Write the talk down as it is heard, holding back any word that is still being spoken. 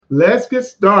let's get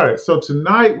started. So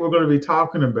tonight we're going to be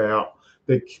talking about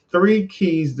the three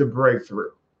keys to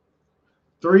breakthrough.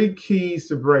 Three keys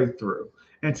to breakthrough.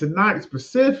 And tonight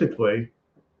specifically,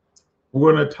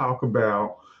 we're going to talk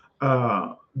about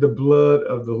the blood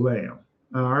of the Lamb.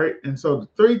 All right. And so the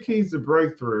three keys to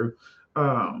breakthrough,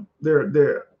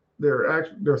 there's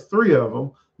three of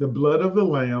them: the blood of the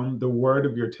Lamb, the word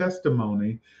of your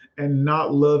testimony, and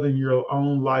not loving your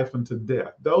own life unto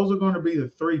death. Those are going to be the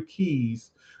three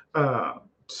keys uh,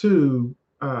 to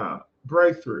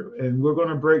breakthrough. And we're going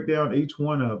to break down each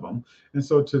one of them. And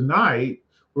so tonight,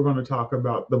 we're going to talk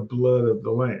about the blood of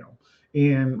the Lamb.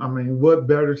 And I mean, what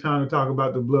better time to talk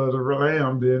about the blood of the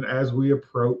Lamb than as we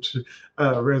approach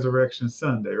Resurrection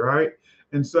Sunday, right?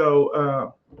 And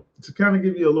so, to kind of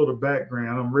give you a little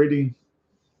background, I'm reading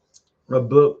a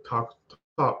book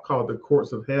called The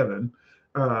Courts of Heaven.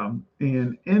 And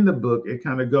in the book, it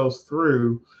kind of goes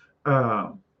through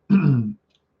uh,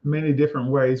 many different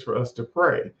ways for us to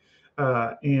pray.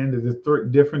 And the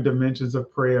different dimensions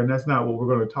of prayer. And that's not what we're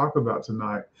going to talk about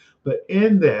tonight. But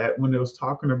in that, when it was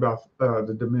talking about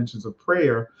the dimensions of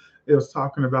prayer, it was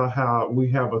talking about how we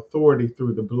have authority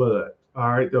through the blood. All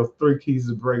right, those three keys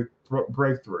to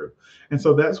breakthrough. And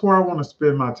so that's where I want to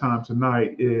spend my time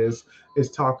tonight is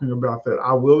talking about that.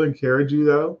 I will encourage you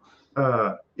though,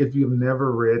 if you've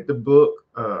never read the book,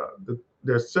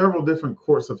 there's several different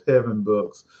Courts of Heaven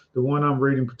books. The one I'm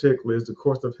reading particularly is the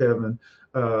Courts of Heaven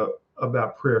uh,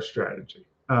 about prayer strategy.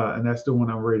 And that's the one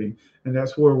I'm reading. And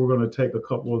that's where we're going to take a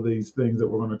couple of these things that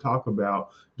we're going to talk about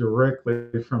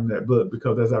directly from that book.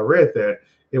 Because as I read that,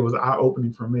 it was eye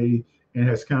opening for me and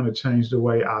has kind of changed the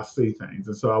way I see things.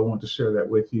 And so I want to share that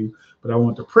with you. But I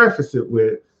want to preface it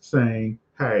with saying,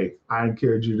 hey, I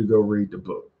encourage you to go read the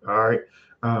book. All right.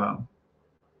 Um,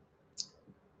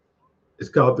 it's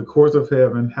called The Course of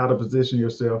Heaven: How to Position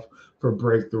Yourself for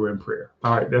Breakthrough in Prayer.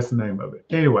 All right, that's the name of it.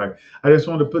 Anyway, I just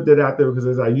wanted to put that out there because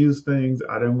as I use things,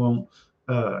 I didn't want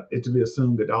it to be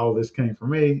assumed that all this came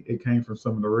from me. It came from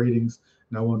some of the readings.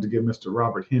 And I wanted to give Mr.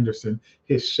 Robert Henderson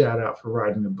his shout out for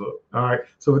writing the book. All right,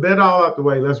 so with that all out the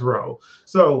way, let's roll.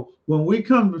 So when we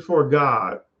come before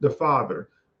God, the Father,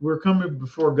 we're coming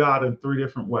before God in three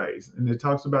different ways. And it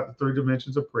talks about the three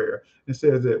dimensions of prayer. It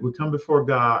says that we come before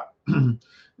God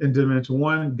in dimension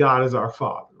one, God is our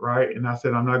Father, right? And I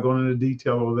said, I'm not going into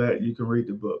detail of that. You can read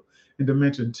the book. In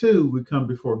dimension two, we come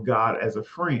before God as a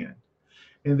friend.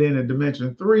 And then in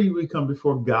dimension three, we come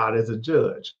before God as a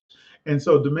judge. And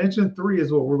so dimension three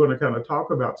is what we're going to kind of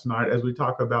talk about tonight as we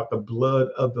talk about the blood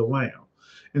of the Lamb.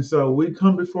 And so we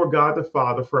come before God the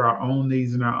Father for our own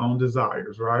needs and our own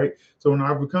desires, right? So when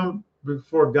I become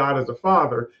before God as a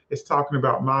father, it's talking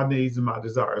about my needs and my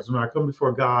desires. When I come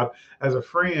before God as a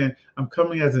friend, I'm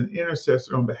coming as an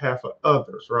intercessor on behalf of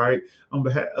others, right? On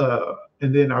behalf,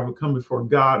 and then I would come before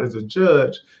God as a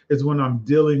judge is when I'm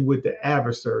dealing with the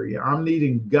adversary. I'm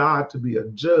needing God to be a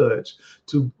judge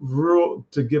to rule,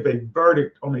 to give a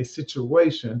verdict on a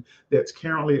situation that's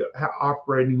currently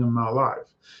operating in my life.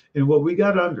 And what we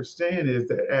got to understand is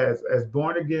that as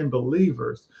born again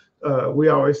believers, we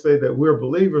always say that we're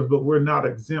believers, but we're not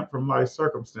exempt from life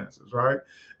circumstances, right?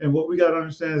 And what we got to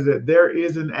understand is that there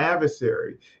is an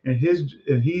adversary, and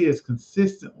he is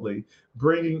consistently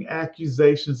bringing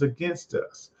accusations against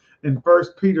us. In 1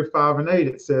 Peter 5:8,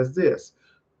 it says this: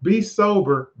 "Be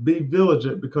sober, be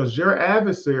vigilant, because your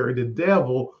adversary, the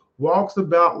devil, walks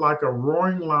about like a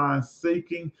roaring lion,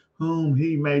 seeking whom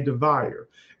he may devour."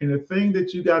 And the thing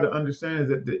that you got to understand is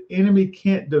that the enemy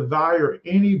can't devour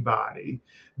anybody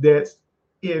that's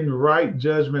in right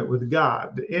judgment with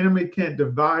God. The enemy can't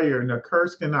devour, and a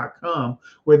curse cannot come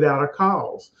without a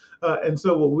cause. And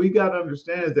so, what we got to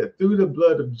understand is that through the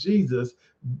blood of Jesus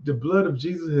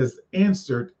has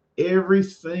answered every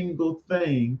single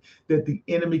thing that the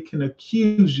enemy can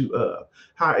accuse you of.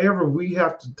 However, we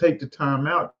have to take the time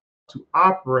out to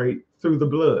operate through the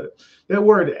blood. That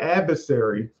word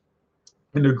adversary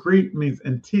in the Greek means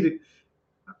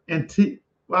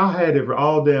well, I had it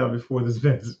all down before this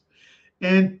message.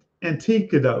 And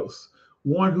antikodos,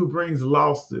 one who brings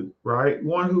lawsuit, right?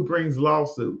 One who brings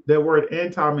lawsuit. That word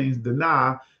anti means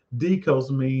deny. Dikos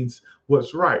means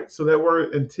what's right. So that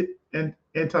word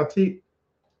anti,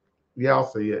 y'all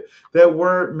see it. That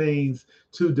word means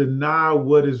to deny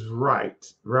what is right,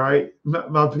 right?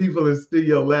 My people in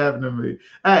studio laughing at me.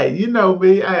 Hey, you know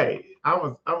me. Hey,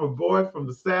 I'm a boy from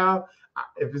the South.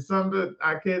 If it's something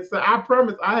I can't say, I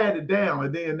promise I had it down,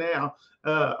 and then now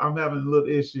I'm having little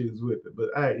issues with it. But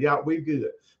hey, y'all, we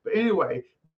good. But anyway,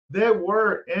 that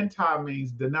word anti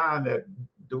means denying that.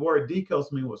 The word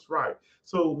dikos means what's right.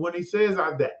 So when he says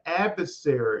the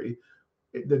adversary,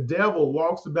 the devil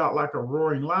walks about like a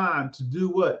roaring lion to do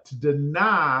what? To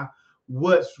deny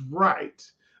what's right.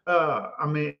 I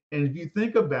mean, and if you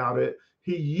think about it,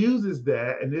 he uses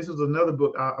that, and this is another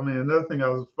book. I mean, another thing I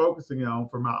was focusing on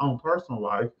for my own personal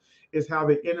life is how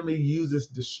the enemy uses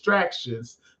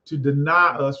distractions to deny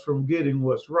us from getting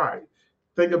what's right.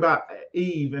 Think about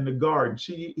Eve in the garden.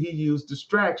 He used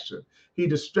distraction. He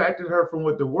distracted her from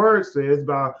what the word says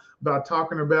by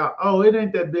talking about, oh, it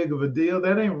ain't that big of a deal.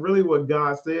 That ain't really what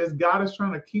God says. God is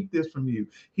trying to keep this from you.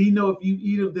 He know if you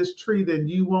eat of this tree, then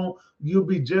you'll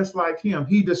be just like him.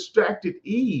 He distracted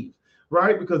Eve,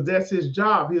 right? Because that's his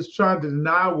job. He was trying to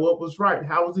deny what was right.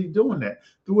 How was he doing that?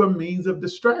 Through a means of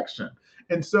distraction.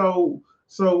 And so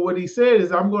what he said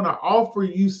is, I'm going to offer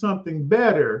you something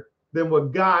better than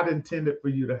what God intended for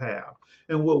you to have.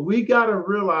 And what we got to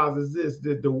realize is this,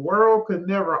 that the world can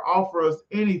never offer us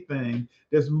anything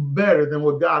that's better than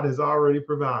what God has already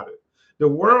provided. The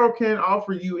world can't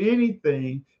offer you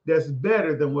anything that's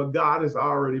better than what God has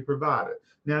already provided.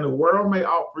 Now, the world may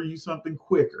offer you something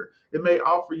quicker. It may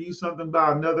offer you something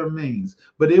by another means,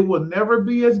 but it will never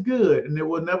be as good and it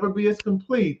will never be as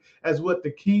complete as what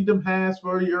the kingdom has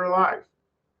for your life.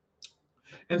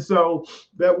 And so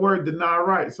that word deny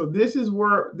right. So this is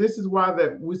why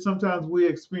that we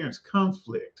experience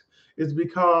conflict. Is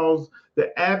because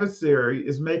the adversary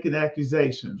is making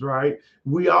accusations, right?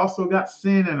 We also got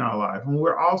sin in our life, and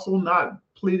we're also not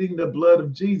pleading the blood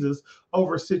of Jesus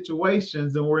over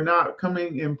situations, and we're not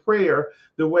coming in prayer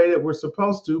the way that we're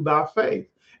supposed to by faith.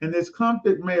 And this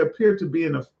conflict may appear to be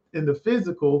in the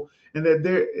physical, and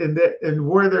and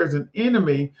where there's an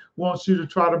enemy wants you to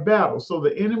try to battle. So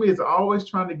the enemy is always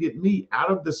trying to get me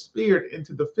out of the spirit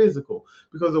into the physical,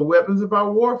 because the weapons of our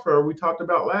warfare we talked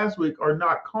about last week are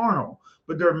not carnal,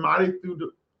 but they're mighty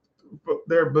through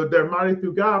they're mighty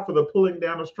through God for the pulling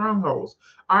down of strongholds.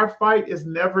 Our fight is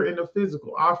never in the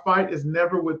physical. Our fight is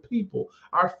never with people.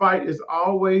 Our fight is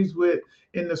always with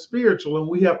in the spiritual, and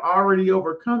we have already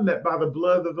overcome that by the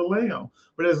blood of the Lamb.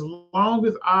 But as long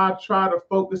as I try to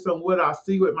focus on what I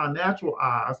see with my natural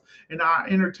eyes, and I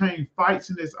entertain fights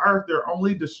in this earth, they're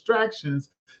only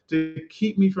distractions to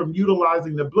keep me from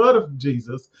utilizing the blood of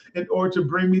Jesus in order to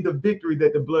bring me the victory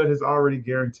that the blood has already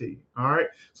guaranteed. All right.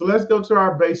 So let's go to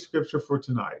our base scripture for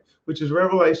tonight, which is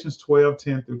Revelations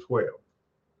 12:10 through 12.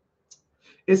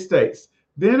 It states,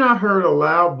 Then I heard a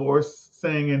loud voice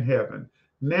saying in heaven,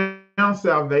 Now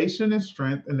salvation and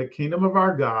strength and the kingdom of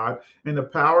our God and the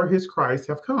power of his Christ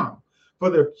have come. For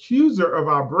the accuser of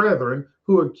our brethren,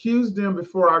 who accused them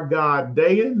before our God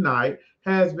day and night,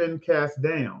 has been cast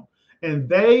down. And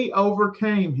they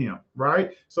overcame him,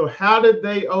 right? So how did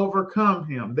they overcome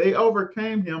him? They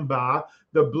overcame him by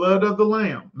the blood of the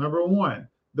Lamb, number one,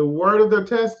 the word of their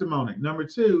testimony, number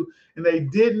two, and they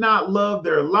did not love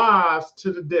their lives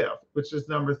to the death, which is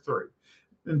number three.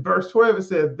 In verse 12, it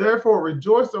says, Therefore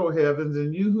rejoice, O heavens,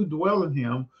 and you who dwell in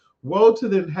him. Woe to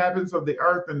the inhabitants of the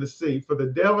earth and the sea, for the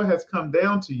devil has come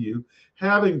down to you,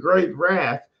 having great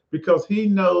wrath, because he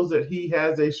knows that he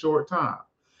has a short time.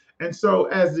 And so,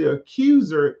 as the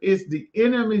accuser, it's the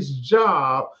enemy's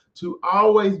job to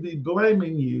always be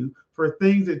blaming you for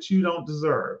things that you don't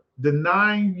deserve,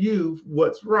 denying you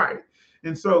what's right.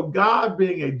 And so, God,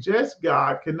 being a just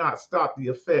God, cannot stop the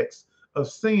effects of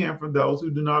sin for those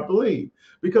who do not believe.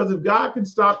 Because if God can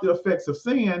stop the effects of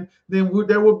sin, then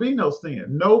there will be no sin.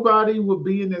 Nobody will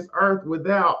be in this earth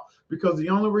without, because the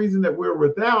only reason that we're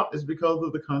without is because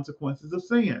of the consequences of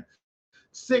sin.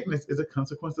 Sickness is a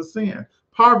consequence of sin.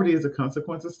 Poverty is a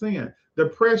consequence of sin.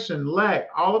 Depression, lack,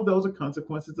 all of those are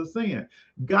consequences of sin.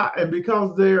 God, and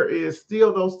because there is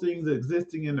still those things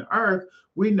existing in the earth,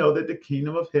 we know that the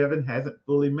kingdom of heaven hasn't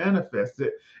fully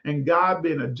manifested. And God,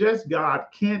 being a just God,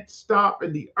 can't stop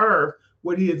in the earth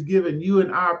what he has given you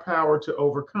and our power to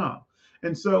overcome.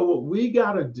 And so what we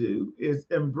got to do is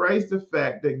embrace the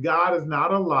fact that God is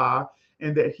not a lie,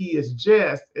 and that he is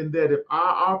just, and that if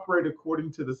I operate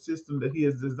according to the system that he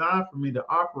has designed for me to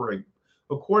operate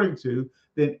according to,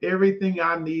 then everything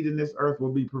I need in this earth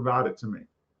will be provided to me.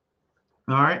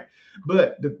 All right.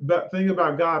 But the thing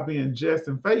about God being just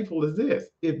and faithful is this: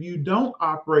 if you don't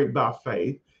operate by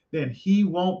faith, then he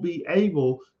won't be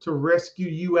able to rescue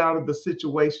you out of the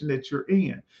situation that you're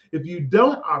in. If you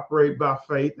don't operate by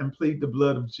faith and plead the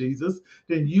blood of Jesus,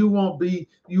 then you won't be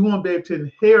able to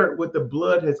inherit what the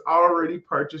blood has already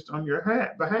purchased on your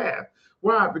behalf.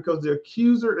 Why? Because the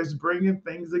accuser is bringing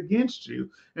things against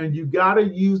you, and you got to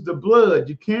use the blood.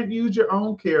 You can't use your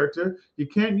own character. You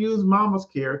can't use mama's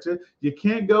character. You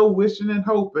can't go wishing and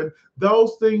hoping.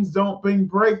 Those things don't bring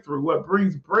breakthrough. What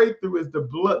brings breakthrough is the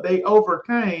blood. They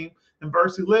overcame. In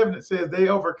verse 11, it says they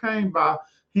overcame by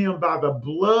him by the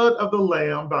blood of the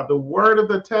Lamb, by the word of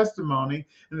the testimony,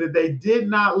 and that they did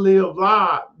not live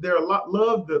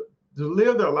to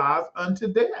live their lives unto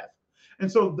death.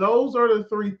 And so those are the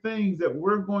three things that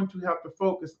we're going to have to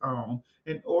focus on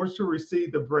in order to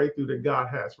receive the breakthrough that God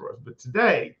has for us. But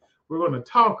today, we're going to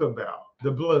talk about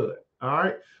the blood. All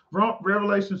right.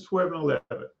 Revelation 12 and 11.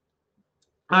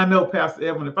 I know, Pastor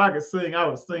Edwin, if I could sing, I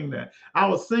would sing that. I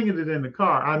was singing it in the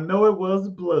car. I know it was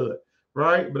blood,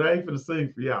 right? But I ain't finna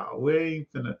sing for y'all. We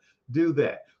ain't finna do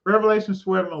that. Revelation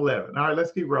 12 and 11. All right,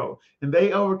 let's keep rolling. And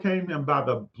they overcame him by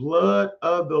the blood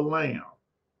of the Lamb.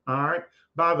 All right,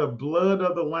 by the blood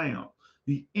of the Lamb.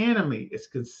 The enemy is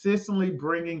consistently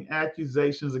bringing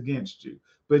accusations against you,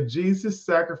 but Jesus'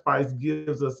 sacrifice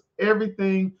gives us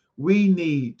everything we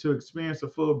need to experience a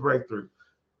full breakthrough.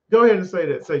 Go ahead and say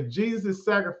that. Say, Jesus'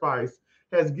 sacrifice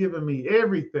has given me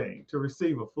everything to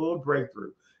receive a full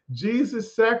breakthrough.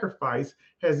 Jesus' sacrifice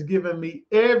has given me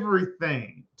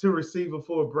everything to receive a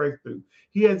full breakthrough.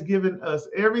 He has given us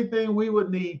everything we would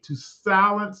need to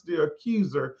silence the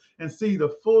accuser and see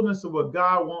the fullness of what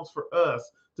God wants for us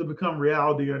to become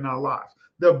reality in our lives.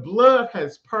 The blood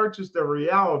has purchased the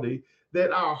reality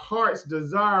that our hearts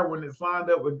desire when it's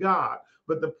lined up with God.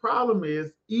 But the problem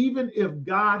is, even if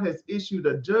God has issued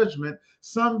a judgment,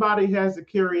 somebody has to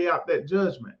carry out that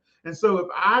judgment. And so if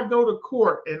I go to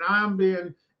court and I'm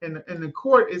being in the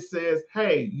court, it says,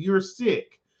 hey, you're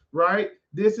sick, right?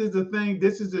 This is the thing,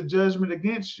 this is a judgment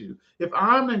against you. If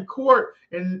I'm in court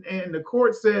and the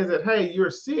court says that, hey,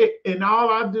 you're sick, and all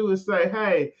I do is say,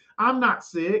 hey, I'm not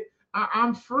sick,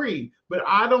 I'm free, but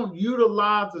I don't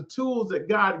utilize the tools that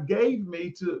God gave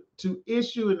me to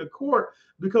issue in the court,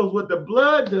 because what the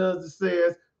blood does is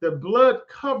says the blood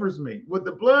covers me. What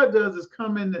the blood does is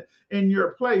come in your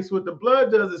place. What the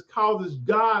blood does is causes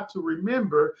God to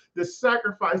remember the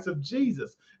sacrifice of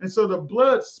Jesus. And so the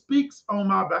blood speaks on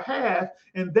my behalf,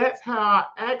 and that's how I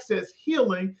access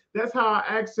healing. That's how I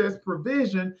access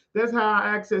provision. That's how I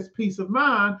access peace of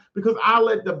mind, because I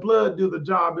let the blood do the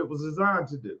job it was designed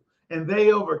to do. And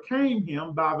they overcame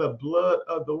him by the blood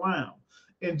of the Lamb.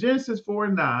 In Genesis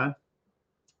 4:9,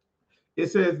 it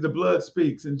says the blood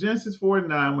speaks. In Genesis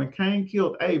 4:9, when Cain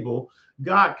killed Abel,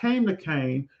 God came to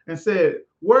Cain and said,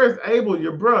 where's Abel,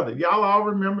 your brother? Y'all all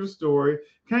remember the story.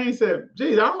 Cain said,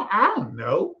 geez, I don't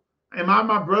know. Am I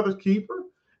my brother's keeper?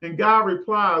 And God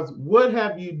replies, what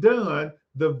have you done?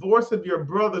 The voice of your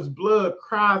brother's blood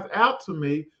cries out to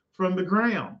me from the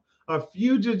ground. A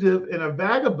fugitive and a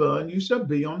vagabond you shall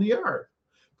be on the earth.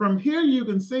 From here you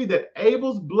can see that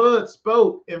Abel's blood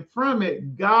spoke, and from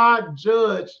it God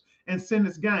judged and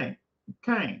sentenced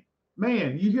Cain.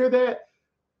 Man, you hear that?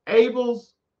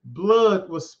 Abel's blood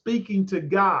was speaking to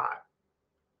God.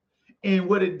 And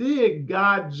what it did,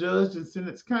 God judged and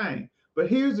sentenced Cain. But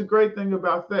here's the great thing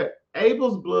about that.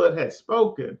 Abel's blood had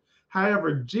spoken.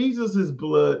 However, Jesus's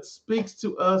blood speaks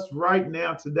to us right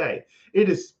now today. It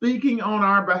is speaking on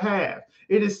our behalf.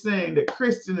 It is saying that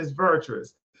Kristen is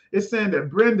virtuous. It's saying that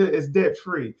Brenda is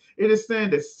debt-free. It is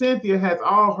saying that Cynthia has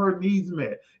all her needs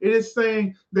met. It is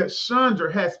saying that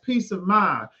Chandra has peace of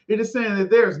mind. It is saying that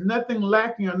there's nothing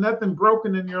lacking or nothing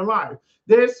broken in your life.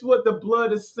 That's what the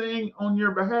blood is saying on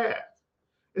your behalf.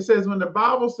 It says when the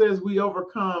Bible says we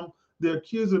overcome the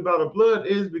accuser by the blood,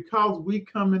 it is because we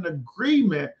come in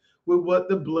agreement with what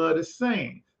the blood is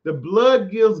saying. The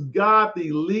blood gives God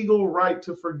the legal right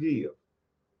to forgive.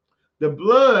 The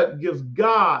blood gives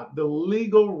God the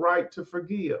legal right to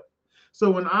forgive.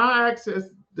 So when I access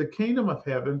the kingdom of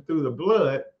heaven through the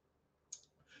blood,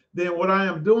 then what I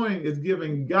am doing is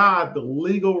giving God the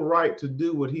legal right to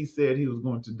do what he said he was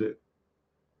going to do.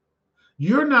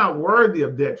 You're not worthy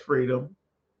of debt freedom,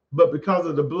 but because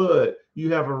of the blood,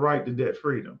 you have a right to debt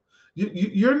freedom.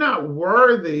 You're not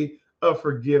worthy of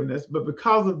forgiveness, but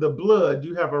because of the blood,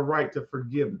 you have a right to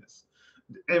forgiveness.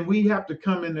 And we have to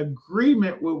come in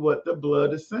agreement with what the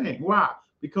blood is saying. Why?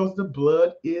 Because the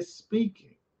blood is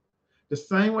speaking. The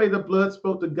same way the blood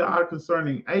spoke to God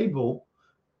concerning Abel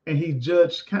and he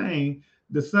judged Cain,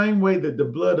 the same way that the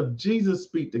blood of Jesus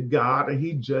speaks to God and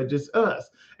he judges us.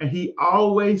 And he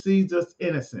always sees us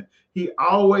innocent. He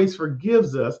always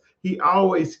forgives us. He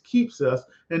always keeps us,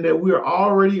 and that we're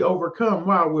already overcome.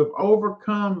 Wow, we've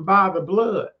overcome by the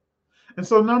blood. And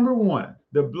so, number one,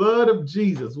 the blood of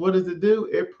Jesus, what does it do?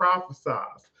 It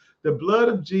prophesies. The blood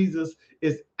of Jesus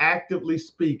is actively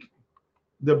speaking.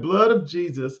 The blood of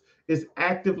Jesus is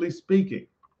actively speaking.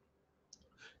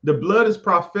 The blood is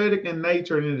prophetic in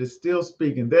nature and it is still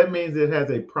speaking. That means it has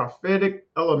a prophetic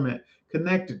element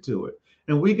connected to it.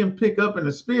 And we can pick up in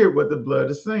the spirit what the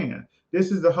blood is saying.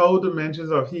 This is the whole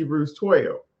dimensions of Hebrews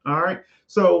 12. All right.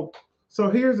 So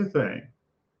here's the thing.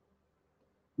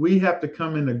 we have to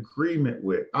come in agreement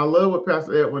with. I love what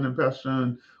Pastor Edwin and Pastor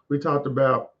Sean, we talked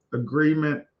about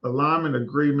agreement, alignment,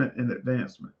 agreement, and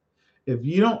advancement. If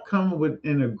you don't come with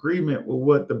in agreement with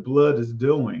what the blood is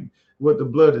doing, what the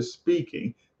blood is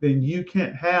speaking, then you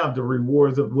can't have the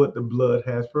rewards of what the blood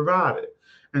has provided.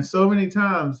 And so many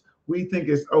times we think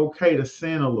it's okay to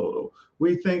sin a little.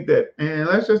 We think that, and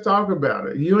let's just talk about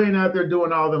it. You ain't out there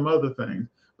doing all them other things,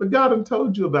 but God done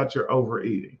told you about your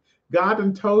overeating. God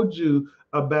done told you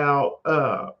about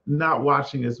not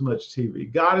watching as much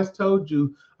TV. God has told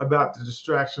you about the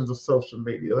distractions of social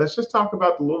media. Let's just talk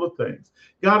about the little things.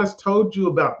 God has told you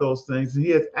about those things, and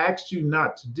He has asked you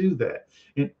not to do that.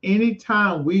 And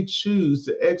anytime we choose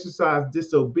to exercise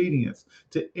disobedience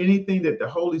to anything that the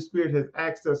Holy Spirit has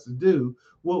asked us to do,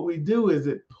 what we do is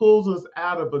it pulls us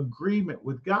out of agreement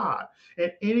with God.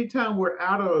 And anytime we're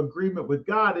out of agreement with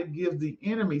God, it gives the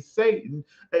enemy, Satan,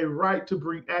 a right to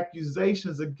bring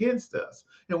accusations against us.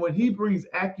 And when he brings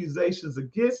accusations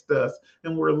against us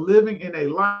and we're living in a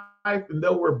life, and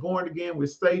though we're born again, we're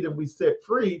saved and we set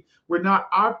free, we're not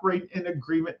operating in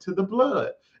agreement to the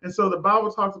blood. And so the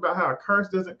Bible talks about how a curse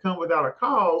doesn't come without a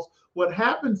cause. What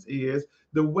happens is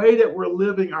the way that we're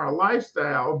living our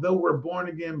lifestyle, though we're born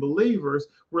again believers,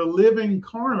 we're living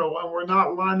carnal and we're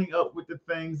not lining up with the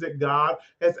things that God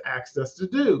has asked us to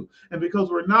do. And because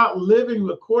we're not living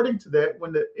according to that,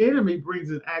 when the enemy brings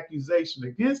an accusation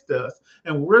against us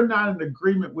and we're not in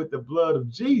agreement with the blood of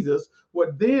Jesus,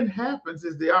 what then happens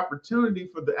is the opportunity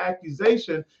for the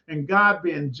accusation, and God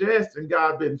being just and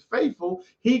God being faithful,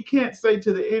 He can't say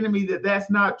to the enemy that that's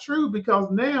not true,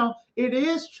 because now it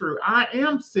is true. I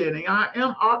am sinning. I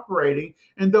am operating.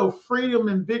 And though freedom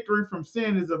and victory from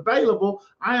sin is available,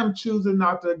 I am choosing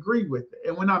not to agree with it.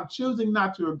 And when I'm choosing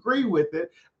not to agree with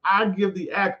it, I give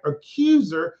the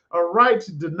accuser a right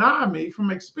to deny me from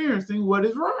experiencing what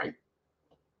is right.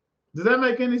 Does that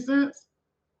make any sense?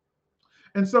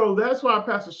 And so that's why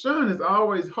Pastor Sean is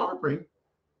always harping,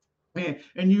 and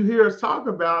you hear us talk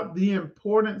about the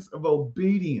importance of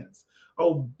obedience.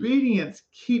 Obedience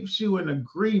keeps you in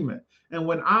agreement. And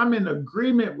when I'm in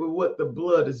agreement with what the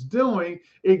blood is doing,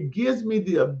 it gives me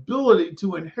the ability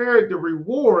to inherit the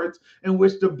rewards in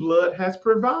which the blood has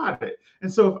provided.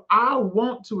 And so if I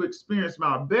want to experience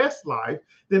my best life,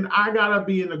 then I got to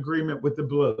be in agreement with the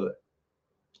blood.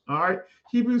 All right.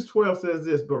 Hebrews 12 says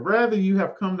this, but rather you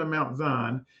have come to Mount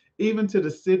Zion, even to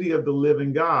the city of the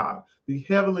living God, the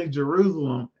heavenly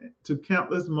Jerusalem, to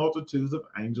countless multitudes of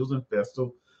angels in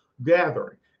festal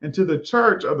gathering, and to the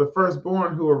church of the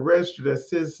firstborn who are registered as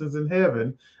citizens in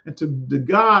heaven, and to the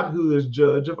God who is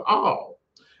judge of all,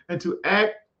 and to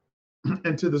act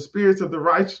and to the spirits of the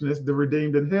righteousness, the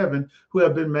redeemed in heaven, who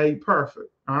have been made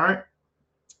perfect. All right.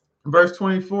 Verse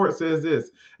 24, it says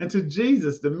this, and to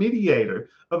Jesus, the mediator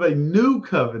of a new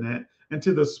covenant, and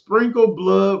to the sprinkled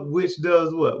blood which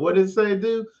does what? What does it say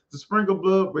do? The sprinkled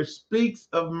blood which speaks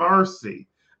of mercy,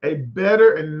 a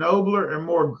better and nobler and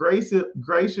more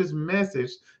gracious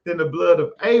message than the blood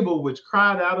of Abel, which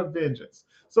cried out of vengeance.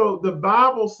 So the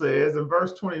Bible says in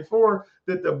verse 24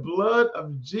 that the blood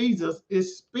of Jesus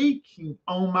is speaking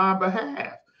on my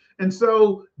behalf. And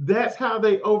so that's how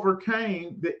they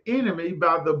overcame the enemy,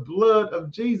 by the blood of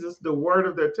Jesus, the word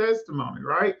of their testimony,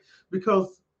 right?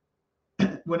 Because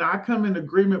when I come in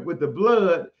agreement with the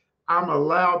blood, I'm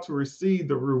allowed to receive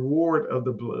the reward of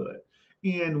the blood.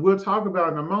 And we'll talk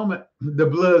about in a moment, the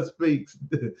blood speaks,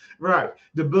 right?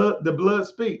 The blood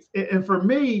speaks. And for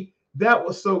me, that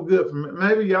was so good for me.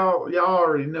 Maybe y'all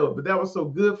already know it, but that was so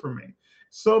good for me.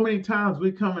 So many times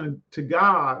we come into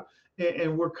God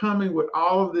and we're coming with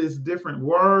all of these different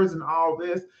words and all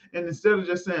this. And instead of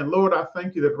just saying, Lord, I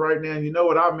thank you that right now, you know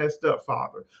what, I messed up,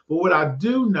 Father. But what I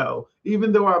do know,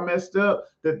 even though I messed up,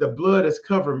 that the blood has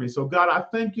covered me. So God, I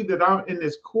thank you that I'm in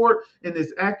this court, in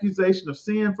this accusation of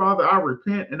sin, Father. I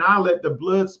repent and I let the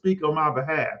blood speak on my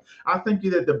behalf. I thank you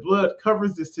that the blood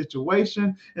covers this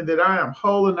situation and that I am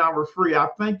whole and I am free. I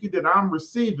thank you that I'm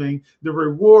receiving the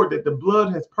reward that the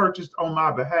blood has purchased on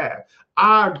my behalf.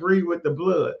 I agree with the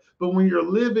blood. But when you're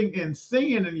living in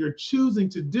sin and you're choosing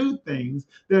to do things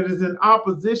that is in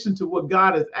opposition to what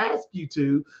God has asked you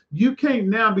to, you can't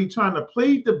now be trying to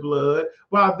plead the blood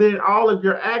while then all of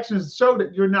your actions show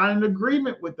that you're not in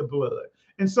agreement with the blood.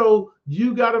 And so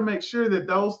you got to make sure that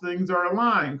those things are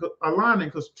aligning,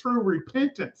 because true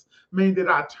repentance means that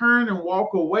I turn and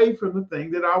walk away from the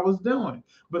thing that I was doing.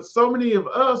 But so many of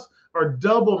us are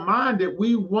double-minded.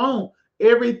 We want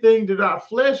everything that our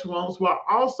flesh wants while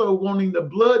also wanting the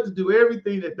blood to do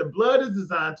everything that the blood is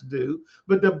designed to do.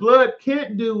 But the blood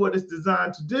can't do what it's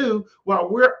designed to do while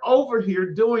we're over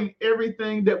here doing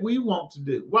everything that we want to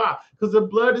do. Why? Because the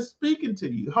blood is speaking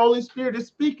to you. Holy Spirit is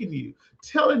speaking to you,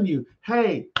 telling you,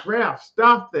 hey, Ralph,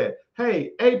 stop that.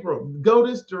 Hey, April, go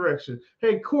this direction.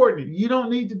 Hey, Courtney, you don't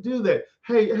need to do that.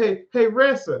 Hey,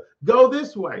 Ressa, go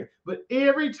this way. But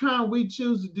every time we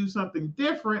choose to do something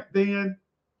different, then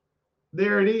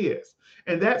there it is.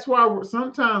 And that's why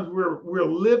sometimes we're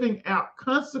living out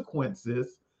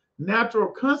consequences, natural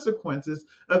consequences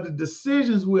of the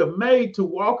decisions we have made to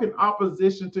walk in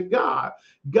opposition to God.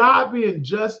 God being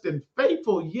just and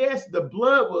faithful, yes, the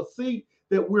blood will see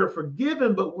that we're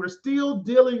forgiven, but we're still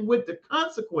dealing with the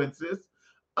consequences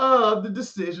of the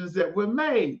decisions that were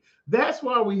made. That's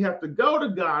why we have to go to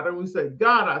God and we say,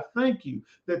 God, I thank you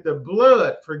that the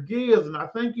blood forgives, and I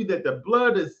thank you that the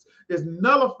blood is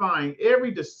nullifying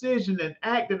every decision and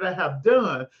act that I have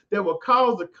done that will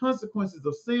cause the consequences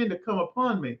of sin to come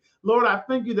upon me. Lord, I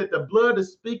thank you that the blood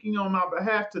is speaking on my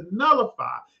behalf to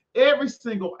nullify every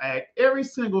single act, every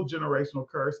single generational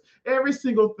curse, every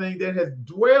single thing that has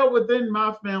dwelled within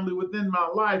my family, within my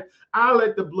life. I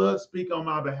let the blood speak on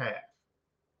my behalf.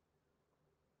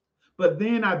 But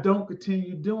then I don't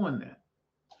continue doing that.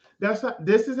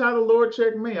 This is how the Lord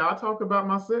checked me. I'll talk about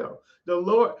myself. The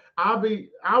Lord, I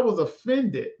was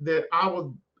offended that I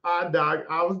was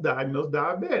diagnosed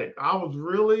diabetic. I was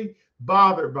really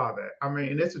bothered by that. I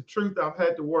mean, it's a truth I've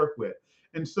had to work with.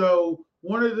 And so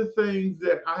one of the things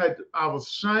that I was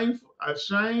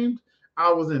ashamed,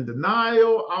 I was in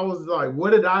denial. I was like, what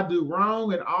did I do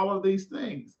wrong? And all of these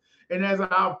things. And as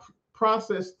I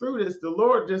processed through this, the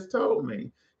Lord just told me,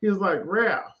 he was like,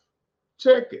 Ralph,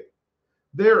 check it.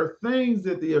 There are things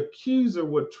that the accuser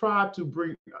would try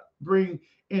to bring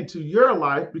into your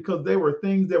life because they were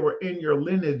things that were in your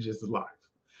lineage's life.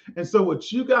 And so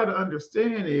what you got to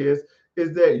understand is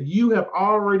that you have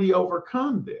already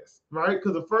overcome this, right?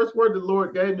 Because the first word the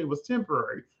Lord gave me was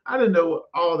temporary. I didn't know what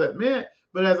all that meant,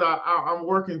 but as I'm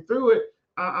working through it,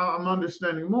 I'm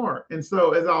understanding more. And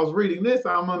so as I was reading this,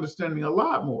 I'm understanding a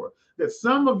lot more that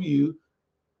some of you,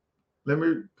 let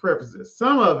me preface this.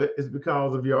 Some of it is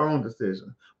because of your own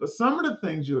decision, but some of the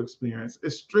things you experience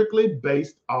is strictly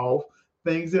based off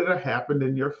things that have happened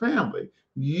in your family.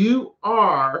 You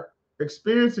are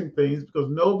experiencing things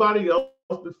because nobody else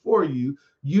before you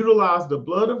utilized the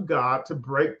blood of God to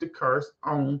break the curse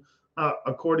on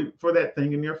according for that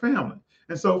thing in your family.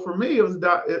 And so for me, it was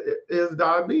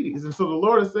diabetes. And so the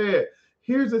Lord has said,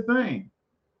 here's the thing,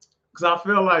 because I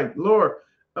feel like, Lord,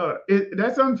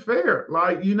 that's unfair.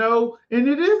 Like, and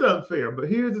it is unfair. But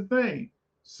here's the thing.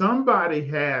 Somebody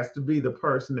has to be the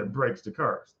person that breaks the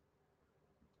curse.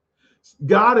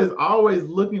 God is always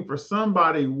looking for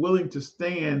somebody willing to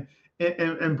stand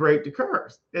and break the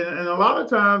curse. And a lot of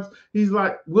times he's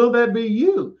like, will that be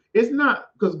you? It's not,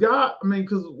 because God,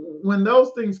 because when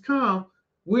those things come,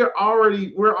 we're already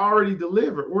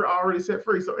delivered. We're already set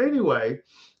free. So anyway,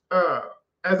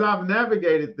 as I've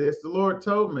navigated this, the Lord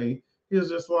told me, he was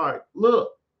just like, look,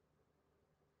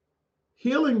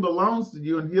 healing belongs to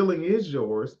you and healing is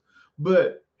yours,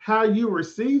 but how you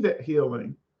receive that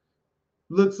healing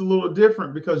looks a little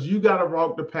different because you got to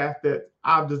walk the path that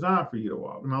I've designed for you to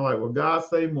walk. And I'm like, well, God,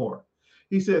 say more.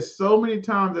 He says so many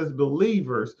times as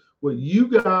believers, what you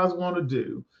guys want to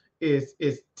do is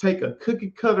take a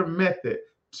cookie cutter method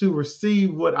to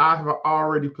receive what I have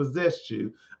already provided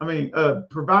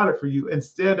for you,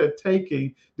 instead of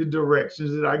taking the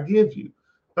directions that I give you.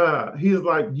 He's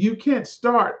like, you can't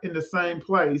start in the same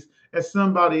place as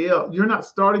somebody else. You're not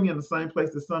starting in the same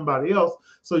place as somebody else,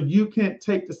 so you can't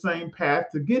take the same path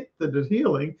to get the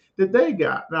healing that they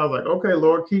got. And I was like, okay,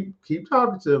 Lord, keep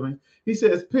talking to me. He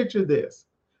says, picture this.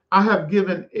 I have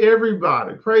given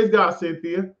everybody, praise God,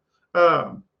 Cynthia,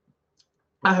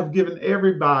 I have given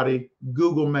everybody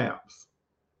Google Maps.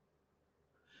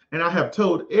 And I have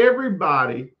told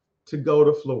everybody to go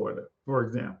to Florida, for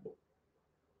example.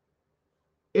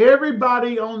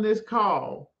 Everybody on this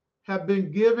call have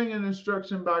been given an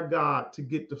instruction by God to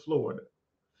get to Florida.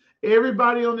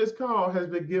 Everybody on this call has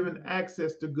been given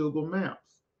access to Google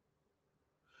Maps.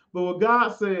 But what God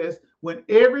says, when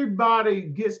everybody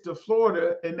gets to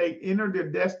Florida and they enter their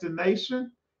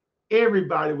destination,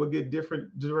 everybody will get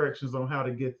different directions on how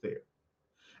to get there.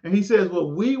 And he says,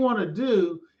 what we want to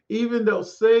do, even though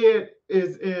SAID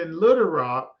is in Little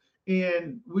Rock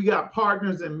and we got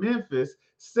partners in Memphis,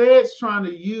 SAID's trying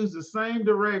to use the same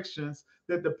directions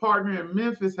that the partner in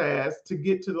Memphis has to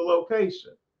get to the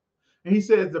location. And he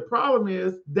says, the problem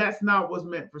is that's not what's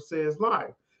meant for SAID's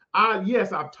life.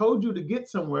 Yes, I've told you to get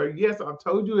somewhere. Yes, I've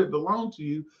told you it belonged to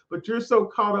you, but you're so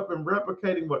caught up in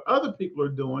replicating what other people are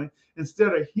doing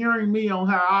instead of hearing me on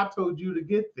how I told you to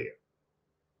get there.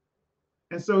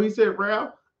 And so he said,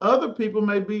 Ralph, other people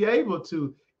may be able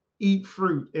to eat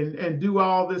fruit and do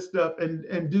all this stuff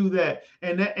and do that.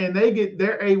 And they get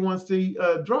their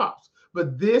A1C drops.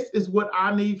 But this is what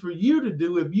I need for you to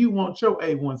do if you want your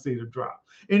A1C to drop.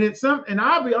 And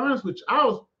I'll be honest with you, I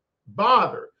was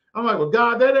bothered. I'm like, well,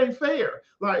 God, that ain't fair.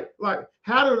 Like,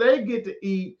 how do they get to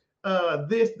eat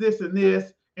this, and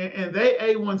this? And they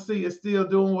A1C is still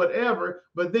doing whatever,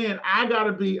 but then I got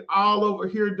to be all over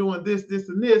here doing this,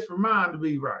 and this for mine to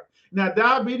be right. Now,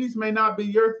 diabetes may not be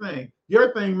your thing.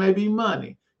 Your thing may be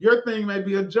money. Your thing may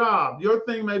be a job. Your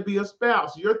thing may be a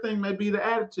spouse. Your thing may be the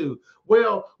attitude.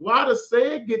 Well, why does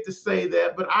Sid get to say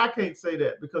that, but I can't say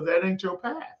that? Because that ain't your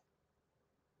path.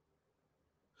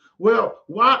 Well,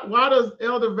 why does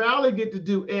Elder Valley get to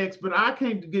do X, but I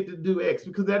can't get to do X?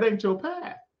 Because that ain't your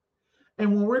path.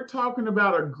 And when we're talking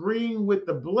about agreeing with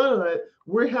the blood,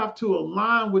 we have to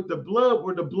align with the blood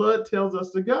where the blood tells us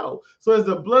to go. So as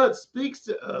the blood speaks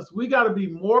to us, we got to be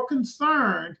more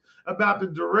concerned about the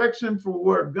direction for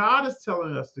where God is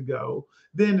telling us to go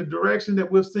than the direction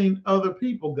that we've seen other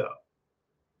people go.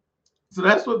 So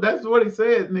that's what he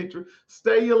says, Nitra.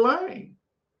 Stay your lane.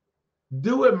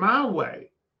 Do it my way.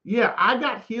 Yeah, I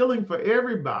got healing for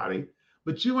everybody,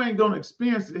 but you ain't going to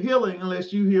experience the healing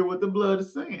unless you hear what the blood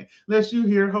is saying, unless you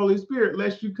hear Holy Spirit,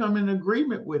 unless you come in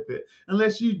agreement with it,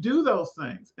 unless you do those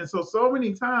things. And so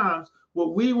many times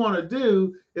what we want to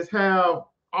do is have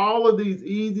all of these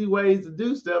easy ways to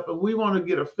do stuff, and we want to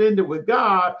get offended with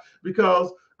God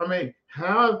because, I mean,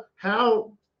 how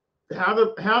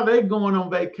they going on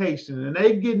vacation and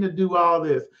they getting to do all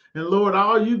this. And Lord,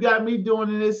 all you got me doing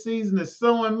in this season is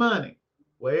sowing money.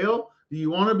 Well, do you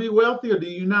want to be wealthy or do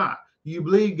you not? Do you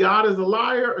believe God is a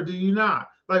liar or do you not?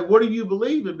 Like, what do you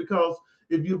believe in? Because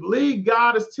if you believe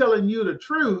God is telling you the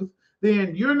truth,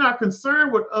 then you're not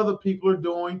concerned what other people are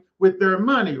doing with their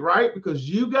money, right? Because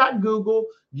you got Google,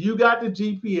 you got the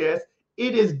GPS.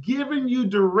 It is giving you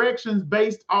directions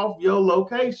based off your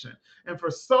location. And for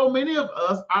so many of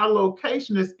us, our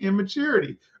location is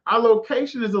immaturity. Our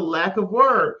location is a lack of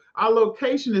word. Our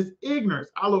location is ignorance.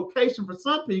 Our location for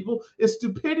some people is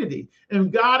stupidity.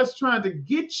 And God is trying to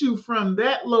get you from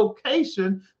that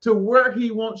location to where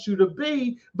he wants you to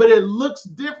be, but it looks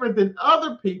different than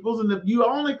other people's. And if you're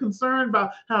only concerned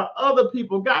about how other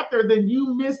people got there, then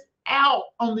you miss out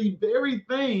on the very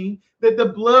thing that the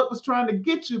blood was trying to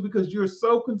get you because you're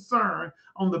so concerned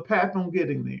on the path on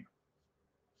getting there.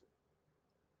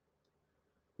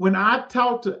 When I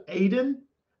talk to Aiden,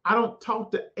 I don't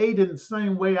talk to Aiden the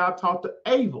same way I talk to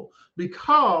Abel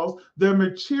because their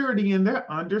maturity and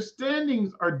their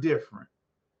understandings are different.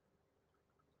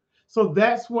 So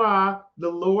that's why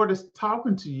the Lord is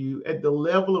talking to you at the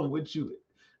level in which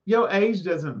your age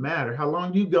doesn't matter. How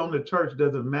long you go to church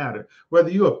doesn't matter. Whether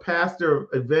you're a pastor,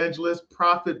 evangelist,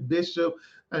 prophet, bishop,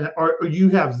 or you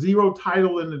have zero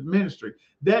title in the ministry,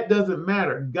 that doesn't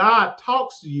matter. God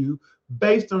talks to you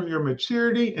based on your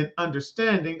maturity and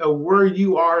understanding of where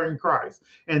you are in Christ.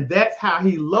 And that's how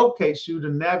he locates you to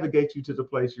navigate you to the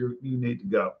place you need to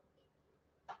go.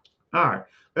 All right,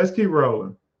 let's keep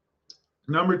rolling.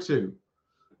 Number 2,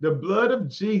 the blood of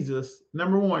Jesus.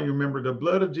 Number 1, you remember the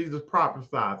blood of Jesus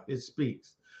prophesies, it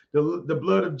speaks. The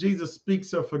blood of Jesus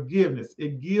speaks of forgiveness.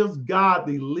 It gives God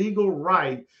the legal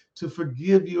right to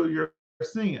forgive you of your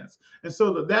sins. And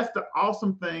so that's the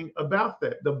awesome thing about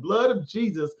that. The blood of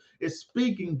Jesus is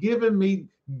speaking, giving me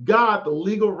God the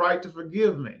legal right to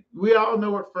forgive me. We all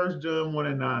know what 1 John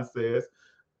 1:9 says,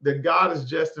 that God is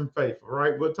just and faithful,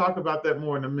 right? We'll talk about that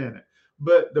more in a minute.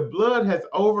 But the blood has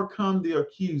overcome the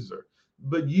accuser.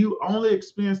 But you only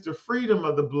experience the freedom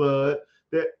of the blood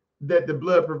that the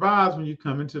blood provides when you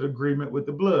come into agreement with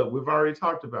the blood. We've already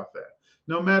talked about that.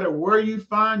 No matter where you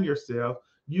find yourself,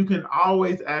 you can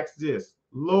always ask this: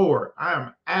 Lord, I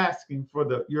am asking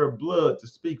for your blood to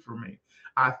speak for me.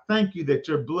 I thank you that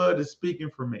your blood is speaking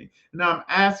for me. And I'm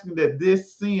asking that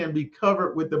this sin be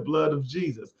covered with the blood of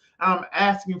Jesus. I'm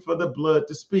asking for the blood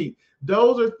to speak.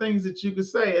 Those are things that you can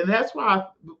say. And that's why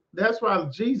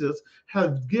Jesus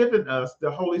has given us the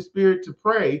Holy Spirit to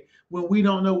pray when we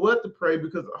don't know what to pray,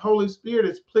 because the Holy Spirit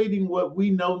is pleading what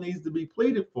we know needs to be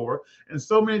pleaded for. And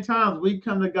so many times we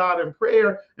come to God in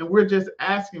prayer and we're just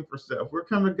asking for stuff. We're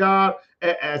coming to God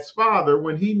as Father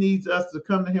when he needs us to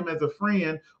come to him as a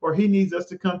friend, or he needs us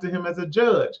to come to him as a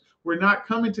judge. We're not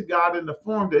coming to God in the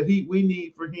form that we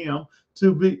need for him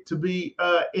to be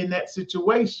in that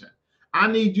situation.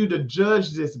 I need you to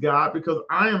judge this, God, because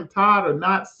I am tired of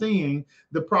not seeing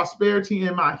the prosperity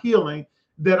in my healing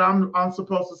that I'm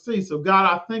supposed to see. So God,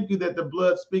 I thank you that the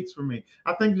blood speaks for me.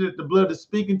 I thank you that the blood is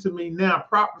speaking to me now,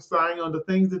 prophesying on the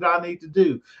things that I need to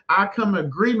do. I come in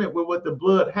agreement with what the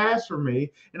blood has for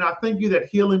me, and I thank you that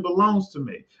healing belongs to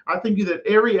me. I thank you that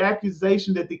every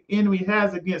accusation that the enemy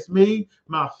has against me,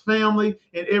 my family,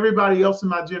 and everybody else in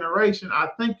my generation, I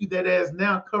thank you that it is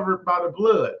now covered by the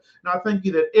blood. And I thank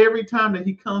you that every time that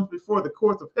he comes before the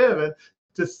courts of heaven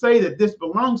to say that this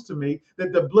belongs to me,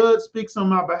 that the blood speaks on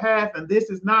my behalf, and this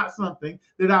is not something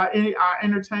that I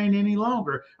entertain any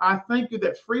longer. I thank you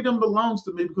that freedom belongs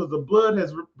to me because the blood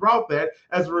has brought that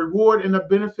as a reward and a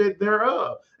benefit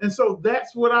thereof. And so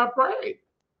that's what I pray,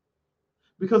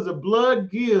 because the blood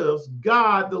gives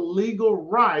God the legal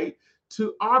right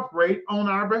to operate on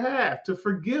our behalf, to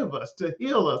forgive us, to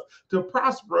heal us, to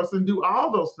prosper us, and do all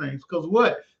those things. Because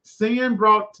what? Sin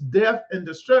brought death and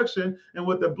destruction, and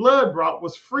what the blood brought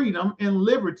was freedom and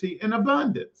liberty and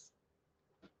abundance.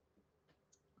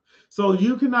 So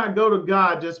you cannot go to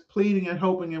God just pleading and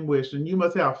hoping and wishing. You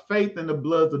must have faith in the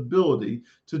blood's ability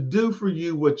to do for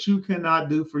you what you cannot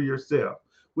do for yourself,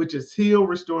 which is heal,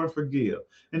 restore, and forgive.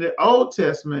 In the Old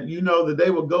Testament, you know that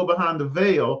they would go behind the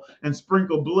veil and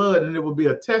sprinkle blood, and it would be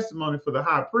a testimony for the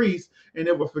high priest, and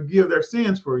it would forgive their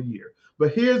sins for a year.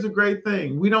 But here's the great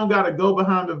thing. We don't got to go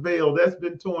behind the veil. That's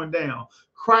been torn down.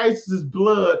 Christ's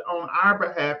blood on our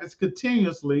behalf is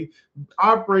continuously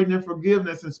operating in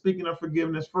forgiveness and speaking of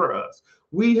forgiveness for us.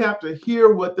 We have to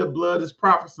hear what the blood is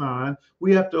prophesying.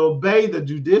 We have to obey the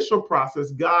judicial process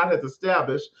God has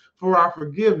established for our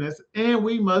forgiveness, and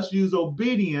we must use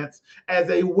obedience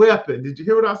as a weapon. Did you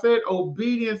hear what I said?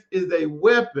 Obedience is a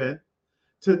weapon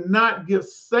to not give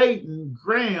Satan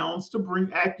grounds to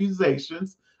bring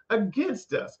accusations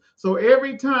against us. So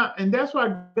every time, and that's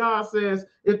why God says,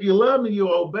 if you love me,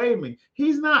 you'll obey me.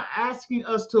 He's not asking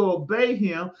us to obey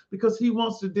him because he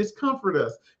wants to discomfort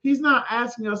us. He's not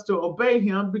asking us to obey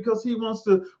him because he wants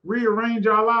to rearrange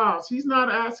our lives. He's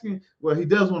not asking, well, he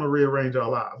does want to rearrange our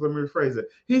lives. Let me rephrase it.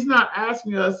 He's not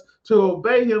asking us to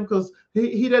obey him because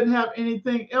he doesn't have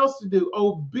anything else to do.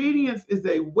 Obedience is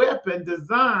a weapon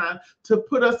designed to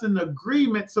put us in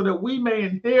agreement so that we may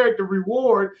inherit the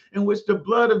reward in which the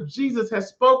blood of Jesus has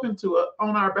spoken to us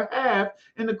on our behalf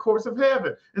in the courts of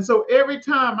heaven. And so every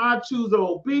time I choose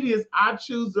obedience, I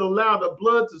choose to allow the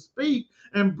blood to speak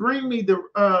and bring me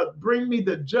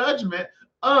the judgment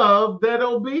of that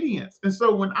obedience. And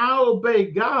so when I obey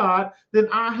God, then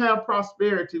I have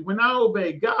prosperity. When I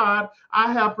obey God,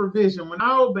 I have provision. When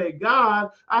I obey God,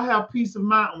 I have peace of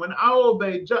mind. When I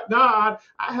obey God,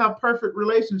 I have perfect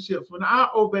relationships. When I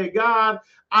obey God,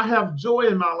 I have joy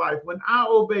in my life. When I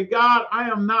obey God, I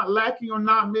am not lacking or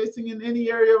not missing in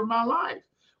any area of my life.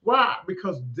 Why?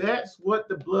 Because that's what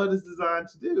the blood is designed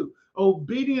to do.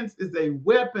 Obedience is a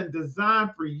weapon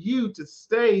designed for you to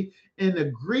stay in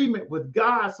agreement with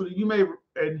God so that you may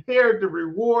inherit the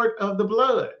reward of the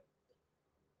blood,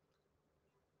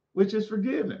 which is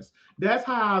forgiveness. That's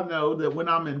how I know that when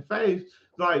I'm in faith,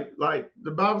 like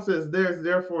the Bible says, there's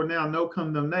therefore now no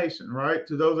condemnation, right?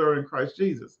 To those that are in Christ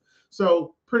Jesus.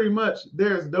 So pretty much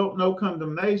there's no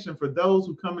condemnation for those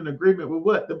who come in agreement with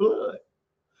what? The blood.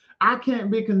 I can't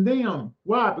be condemned.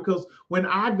 Why? Because when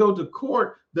I go to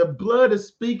court, the blood is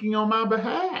speaking on my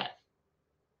behalf.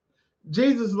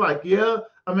 Jesus is like, yeah,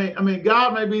 I mean,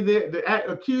 God may be there.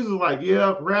 The accuser is like,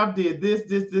 yeah, Ralph did this,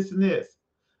 and this.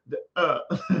 I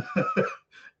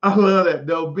love that.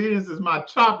 The obedience is my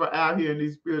chopper out here in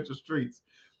these spiritual streets.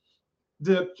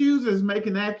 The accuser is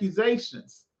making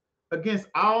accusations against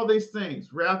all these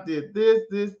things. Ralph did this,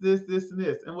 and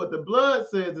this. And what the blood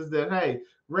says is that, hey,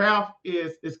 Ralph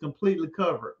is completely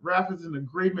covered. Ralph is in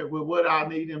agreement with what I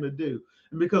need him to do.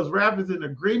 And because Ralph is in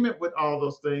agreement with all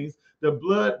those things, the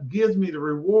blood gives me the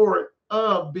reward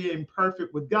of being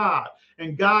perfect with God.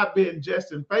 And God being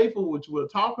just and faithful, which we'll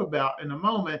talk about in a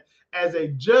moment, as a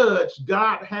judge,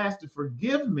 God has to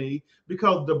forgive me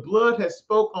because the blood has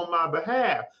spoke on my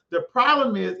behalf. The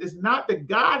problem is, it's not that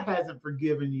God hasn't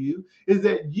forgiven you, is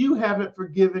that you haven't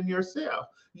forgiven yourself.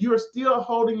 You're still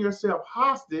holding yourself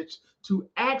hostage to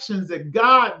actions that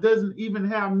God doesn't even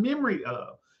have memory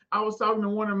of. I was talking to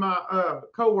one of my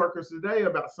coworkers today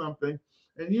about something,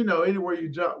 and you know, anywhere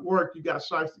you work, you got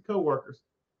shiesty coworkers.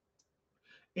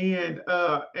 And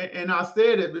I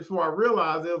said it before I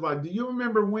realized it. Was like, do you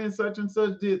remember when such and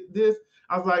such did this?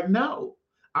 I was like, no.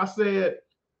 I said,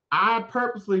 I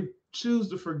purposely choose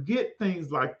to forget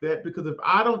things like that because if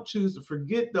I don't choose to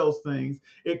forget those things,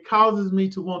 it causes me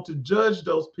to want to judge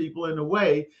those people in a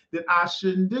way that I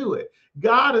shouldn't do it.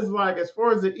 God is like, as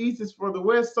far as the east is for the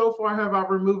west, so far have I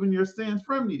removing your sins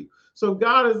from you. So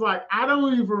God is like, I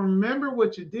don't even remember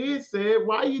what you did, said.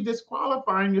 Why are you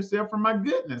disqualifying yourself from my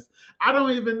goodness? I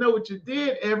don't even know what you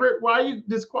did, Everett. Why are you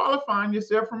disqualifying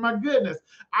yourself from my goodness?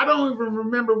 I don't even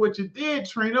remember what you did,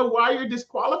 Trina. Why are you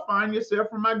disqualifying yourself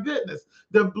from my goodness?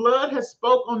 The blood has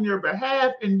spoke on your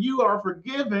behalf, and you are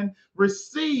forgiven.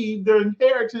 Receive the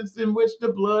inheritance in which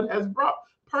the blood has brought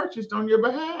purchased on your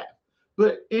behalf.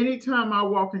 But anytime I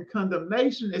walk in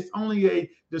condemnation, it's only a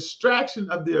distraction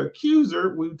of the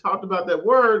accuser. We talked about that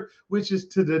word, which is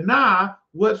to deny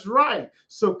what's right.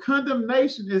 So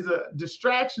condemnation is a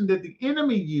distraction that the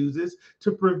enemy uses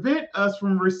to prevent us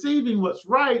from receiving what's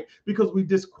right, because we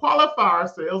disqualify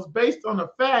ourselves based on the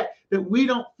fact that we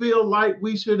don't feel like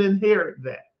we should inherit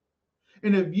that.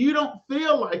 And if you don't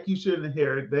feel like you should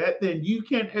inherit that, then you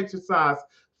can't exercise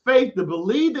faith to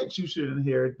believe that you should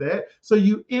inherit that. So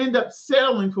you end up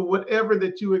settling for whatever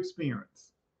that you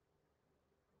experience,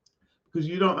 because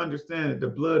you don't understand that the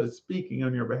blood is speaking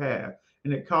on your behalf,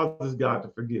 and it causes God to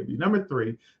forgive you. Number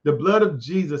 3, the blood of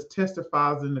Jesus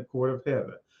testifies in the court of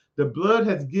heaven. The blood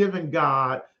has given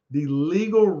God the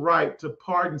legal right to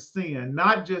pardon sin,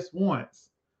 not just once,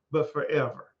 but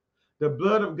forever. The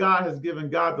blood of God has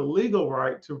given God the legal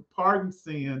right to pardon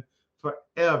sin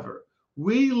forever.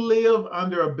 We live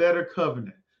under a better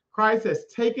covenant. Christ has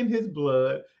taken his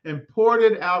blood and poured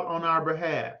it out on our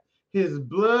behalf. His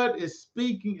blood is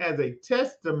speaking as a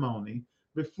testimony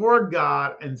before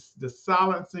God and the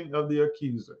silencing of the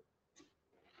accuser.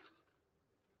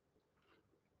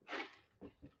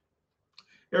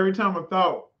 Every time a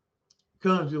thought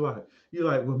comes, you're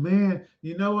like, well, man,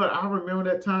 you know what? I remember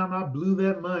that time I blew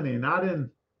that money and I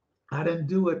didn't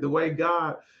do it the way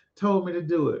God told me to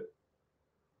do it.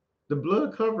 The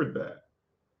blood covered that.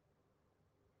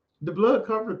 The blood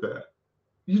covered that.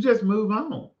 You just move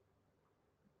on.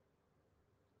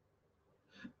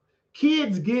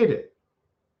 Kids get it.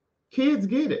 Kids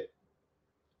get it.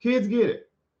 Kids get it.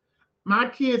 My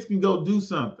kids can go do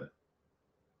something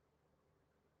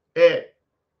at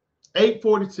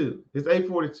 8:42. It's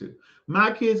 8:42.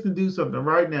 My kids can do something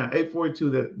right now, 8:42,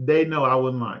 that they know I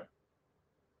wouldn't like.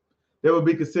 That would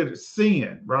be considered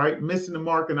sin, right? Missing the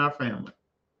mark in our family.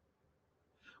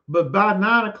 But by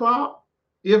 9 o'clock,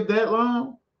 if that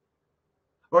long,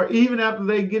 or even after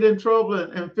they get in trouble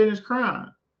and finish crying,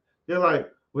 they're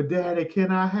like, well, Daddy,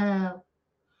 can I have?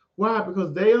 Why?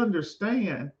 Because they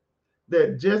understand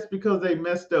that just because they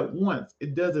messed up once,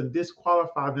 it doesn't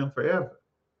disqualify them forever.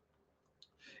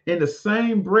 In the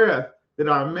same breath that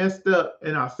I messed up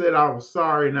and I said I was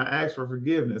sorry and I asked for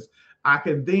forgiveness, I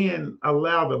can then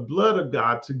allow the blood of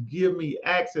God to give me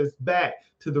access back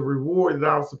to the reward that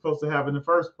I was supposed to have in the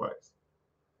first place.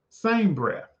 Same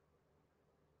breath.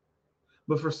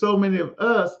 But for so many of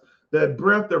us, that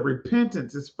breath of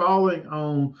repentance is falling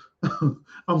on,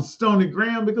 on stony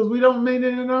ground because we don't mean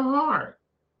it in our heart.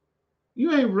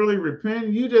 You ain't really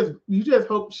repenting. You just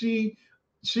hope she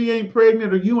ain't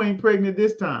pregnant or you ain't pregnant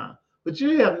this time. But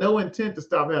you have no intent to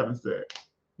stop having sex.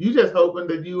 You just hoping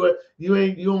that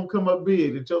you don't come up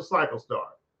big, that your cycle start.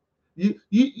 That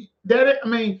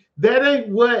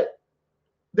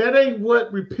ain't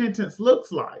what repentance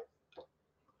looks like.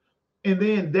 And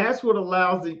then that's what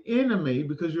allows the enemy,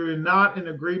 because you're not in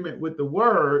agreement with the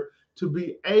word, to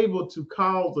be able to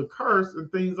cause a curse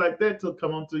and things like that to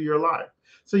come onto your life.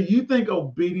 So you think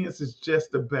obedience is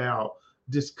just about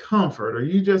discomfort, or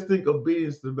you just think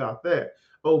obedience is about that.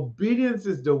 Obedience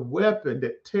is the weapon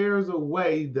that tears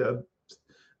away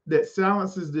that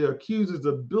silences the accuser's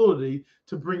ability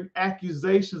to bring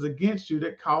accusations against you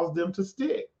that cause them to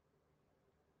stick.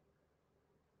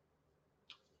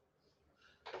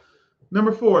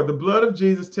 Number 4, the blood of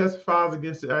Jesus testifies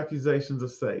against the accusations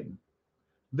of Satan.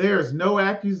 There is no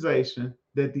accusation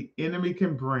that the enemy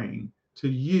can bring to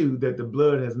you that the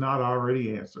blood has not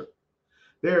already answered.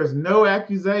 There is no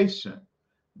accusation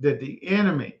that the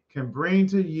enemy can bring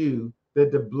to you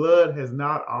that the blood has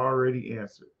not already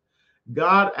answered.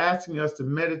 God asking us to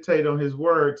meditate on his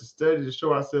word, to study to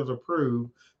show ourselves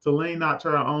approved, to lean not to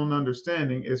our own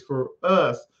understanding, is for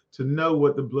us to know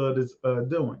what the blood is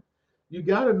doing. You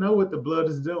got to know what the blood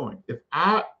is doing.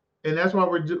 And that's why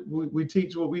we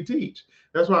teach what we teach.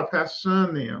 That's why Pastor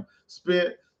Sean and them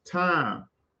spent time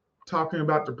talking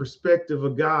about the perspective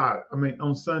of God.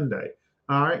 On Sunday.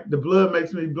 All right. The blood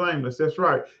makes me blameless. That's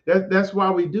right. That's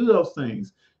why we do those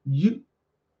things.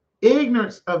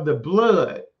 Ignorance of the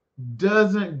blood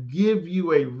doesn't give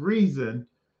you a reason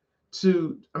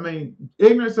to,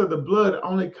 ignorance of the blood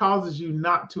only causes you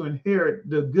not to inherit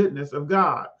the goodness of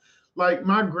God. Like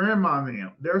my grandma and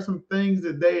them, there are some things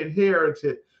that they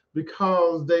inherited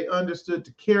because they understood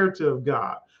the character of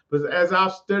God. But as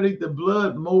I've studied the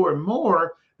blood more and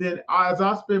more, then as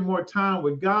I spend more time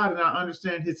with God and I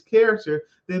understand his character,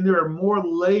 then there are more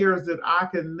layers that I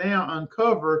can now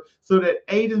uncover so that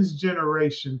Aiden's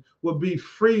generation will be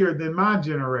freer than my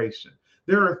generation.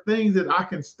 There are things that I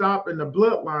can stop in the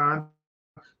bloodline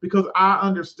because I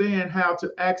understand how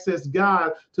to access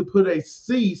God to put a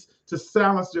cease to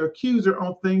silence the accuser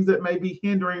on things that may be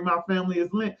hindering my family's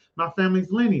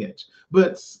lineage.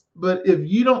 But if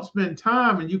you don't spend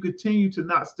time and you continue to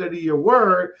not study your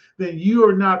word, then you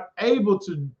are not able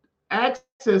to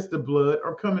access the blood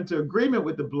or come into agreement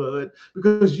with the blood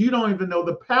because you don't even know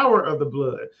the power of the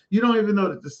blood. You don't even know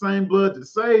that the same blood that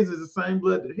saves is the same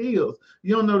blood that heals.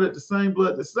 You don't know that the same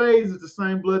blood that saves is the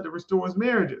same blood that restores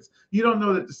marriages. You don't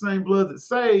know that the same blood that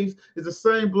saves is the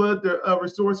same blood that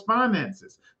restores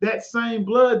finances. That same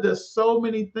blood does so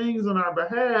many things on our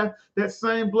behalf. That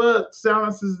same blood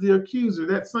silences the accuser.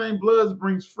 That same blood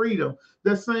brings freedom.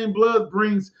 That same blood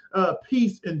brings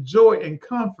peace and joy and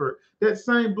comfort. That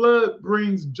same blood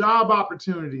brings job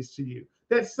opportunities to you.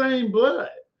 That same blood.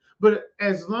 But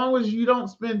as long as you don't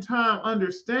spend time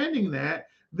understanding that,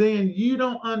 then you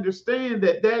don't understand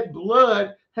that that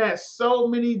blood has so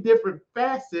many different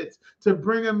facets to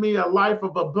bring me a life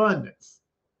of abundance.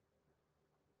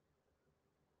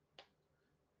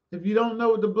 If you don't know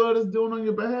what the blood is doing on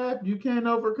your behalf, you can't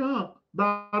overcome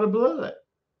by the blood.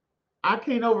 I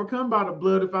can't overcome by the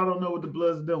blood if I don't know what the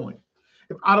blood's doing.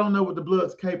 If I don't know what the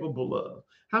blood's capable of.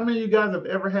 How many of you guys have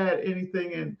ever had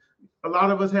anything? And a lot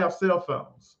of us have cell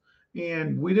phones.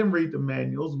 And we didn't read the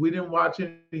manuals. We didn't watch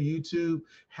any YouTube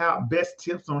how best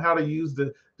tips on how to use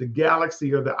the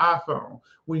Galaxy or the iPhone.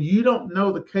 When you don't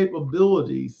know the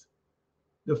capabilities,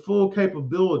 the full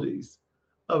capabilities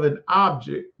of an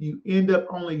object, you end up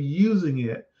only using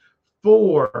it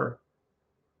for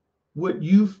what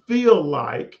you feel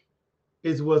like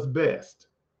is what's best,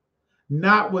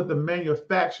 not what the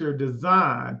manufacturer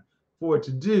designed for it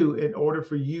to do in order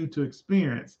for you to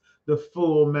experience the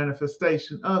full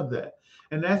manifestation of that.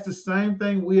 And that's the same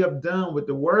thing we have done with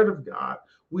the Word of God.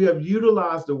 We have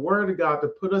utilized the Word of God to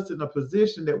put us in a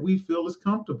position that we feel is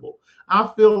comfortable. I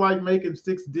feel like making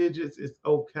 6 digits is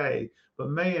okay, but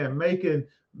man, making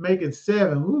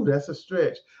 7, ooh, that's a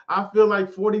stretch. I feel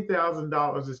like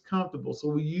 $40,000 is comfortable, so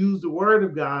we use the Word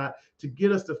of God to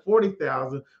get us to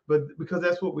 40,000, but because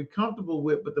that's what we're comfortable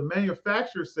with. But the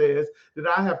manufacturer says that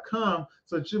I have come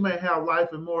so that you may have life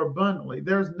and more abundantly.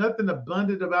 There's nothing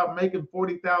abundant about making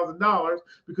 $40,000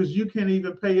 because you can't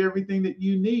even pay everything that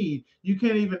you need. You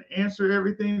can't even answer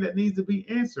everything that needs to be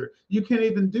answered. You can't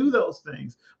even do those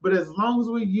things. But as long as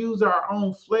we use our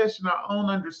own flesh and our own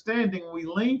understanding, we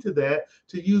lean to that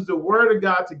to use the Word of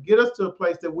God to get us to a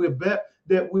place that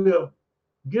we'll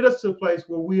get us to a place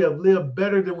where we have lived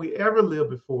better than we ever lived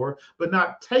before, but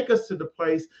not take us to the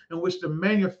place in which the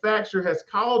manufacturer has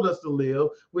called us to live,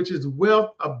 which is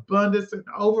wealth, abundance, and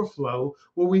overflow,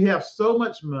 where we have so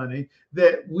much money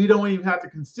that we don't even have to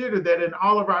consider that, and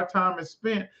all of our time is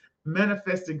spent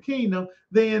manifesting kingdom.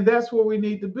 Then that's where we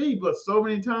need to be. But so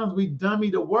many times we dummy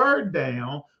the word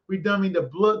down, we dummy the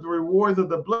rewards of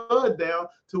the blood down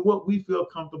to what we feel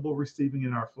comfortable receiving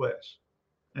in our flesh.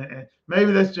 And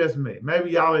maybe that's just me.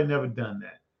 Maybe y'all ain't never done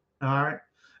that. All right.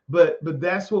 But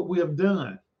that's what we have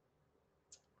done.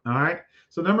 All right.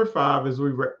 So number 5 is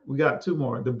we got 2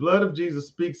 more. The blood of Jesus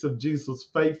speaks of Jesus'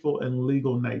 faithful and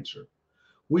legal nature.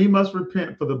 We must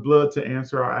repent for the blood to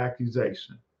answer our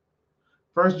accusation.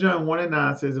 1 John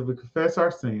 1:9 says, if we confess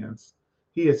our sins,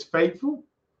 he is faithful,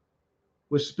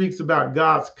 which speaks about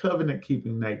God's covenant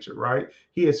keeping nature, right?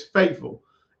 He is faithful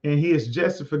and he is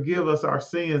just to forgive us our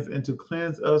sins and to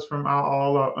cleanse us from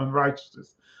all our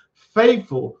unrighteousness.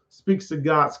 Faithful speaks to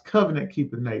God's covenant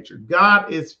keeping nature.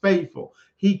 God is faithful.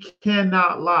 He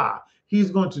cannot lie. He's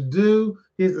going to do,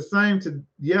 he's the same to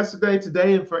yesterday,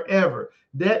 today, and forever.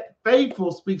 That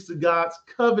faithful speaks to God's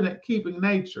covenant keeping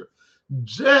nature.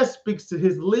 Just speaks to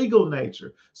his legal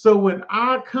nature. So when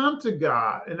I come to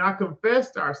God and I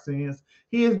confess our sins,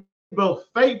 he is both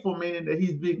faithful, meaning that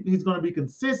he's going to be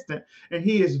consistent, and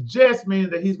he is just, meaning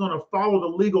that he's going to follow the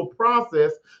legal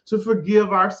process to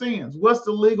forgive our sins. What's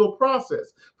the legal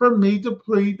process? For me to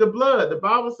plead the blood. The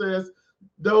Bible says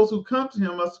those who come to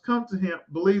him must come to him,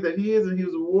 believe that he is, and he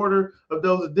is a rewarder of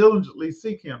those that diligently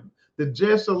seek him. The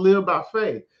just shall live by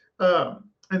faith.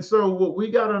 And so what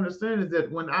we got to understand is that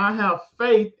when I have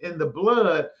faith in the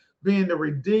blood being the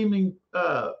redeeming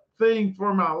thing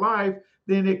for my life,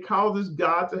 then it causes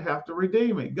God to have to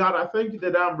redeem it. God, I thank you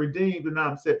that I'm redeemed and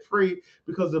I'm set free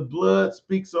because the blood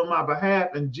speaks on my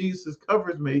behalf and Jesus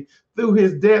covers me. Through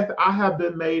his death, I have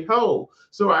been made whole.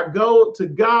 So I go to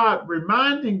God,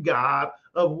 reminding God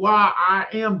of why I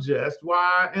am just,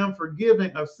 why I am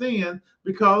forgiving of sin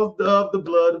because of the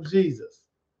blood of Jesus.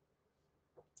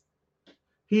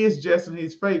 He is just and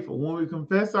he's faithful. When we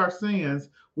confess our sins,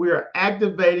 we are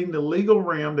activating the legal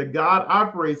realm that God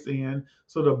operates in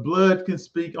so the blood can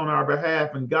speak on our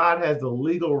behalf, and God has the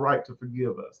legal right to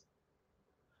forgive us.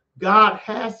 God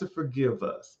has to forgive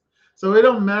us. So it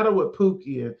don't matter what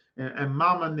Pookie and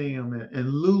Mama Nim and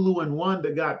Lulu and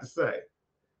Wanda got to say.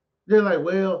 They're like,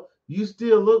 well, you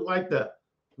still look like the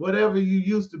whatever you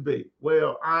used to be.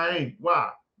 Well, I ain't. Why?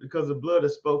 Because the blood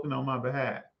is spoken on my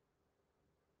behalf.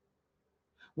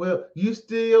 Well, you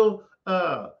still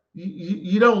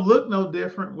you don't look no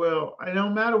different. Well, it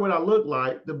don't matter what I look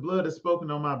like. The blood is spoken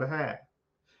on my behalf.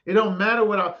 It don't matter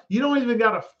you don't even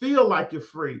got to feel like you're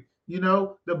free.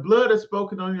 The blood is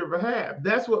spoken on your behalf.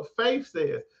 That's what faith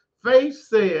says. Faith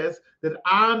says that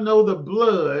I know the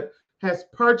blood has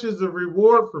purchased a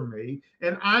reward for me,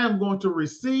 and I am going to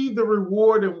receive the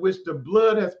reward in which the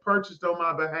blood has purchased on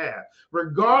my behalf.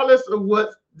 Regardless of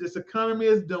what this economy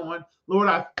is doing, Lord,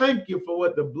 I thank you for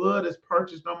what the blood has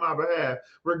purchased on my behalf.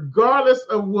 Regardless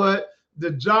of what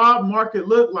the job market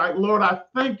look like, Lord, I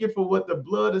thank you for what the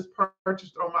blood has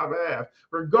purchased on my behalf.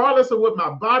 Regardless of what my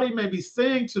body may be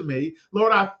saying to me,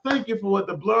 Lord, I thank you for what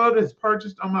the blood has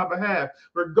purchased on my behalf.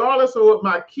 Regardless of what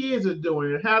my kids are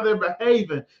doing and how they're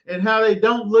behaving and how they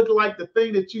don't look like the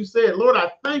thing that you said, Lord,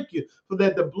 I thank you for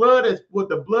that what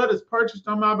the blood has purchased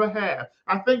on my behalf.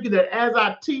 I thank you that as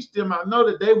I teach them, I know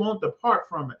that they won't depart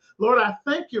from it. Lord, I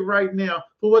thank you right now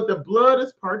for what the blood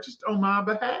has purchased on my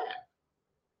behalf.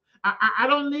 I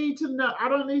don't need to know. I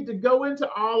don't need to go into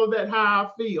all of that, how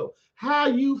I feel. How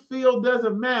you feel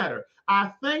doesn't matter.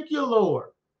 I thank you, Lord,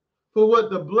 for what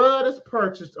the blood has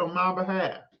purchased on my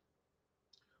behalf.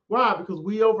 Why? Because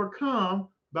we overcome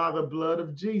by the blood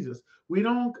of Jesus. We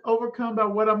don't overcome by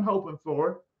what I'm hoping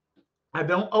for. I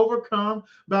don't overcome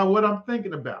by what I'm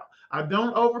thinking about. I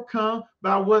don't overcome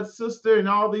by what sister and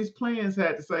all these plans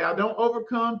had to say. I don't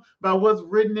overcome by what's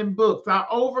written in books. I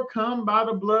overcome by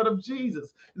the blood of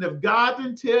Jesus. And if God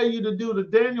didn't tell you to do the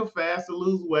Daniel fast to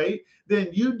lose weight, then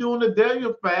you doing the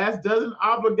Daniel fast doesn't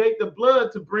obligate the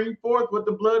blood to bring forth what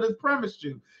the blood has promised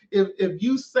you. If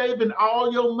you saving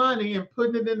all your money and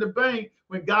putting it in the bank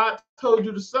when God told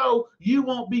you to sow, you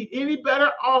won't be any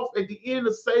better off at the end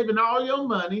of saving all your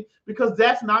money because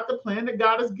that's not the plan that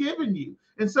God has given you.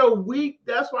 And so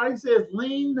that's why he says,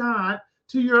 lean not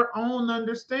to your own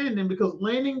understanding, because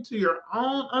leaning to your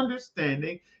own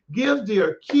understanding gives the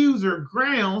accuser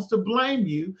grounds to blame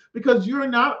you because you're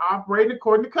not operating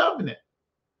according to covenant.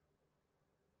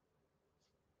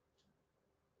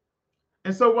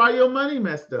 And so why your money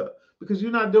messed up? Because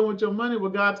you're not doing with your money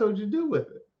what God told you to do with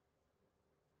it.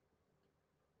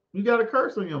 You got a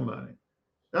curse on your money.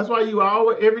 That's why you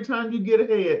always, every time you get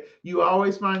ahead, you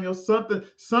always find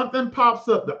something pops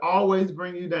up to always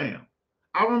bring you down.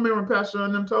 I remember Pastor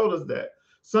and them told us that.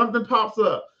 Something pops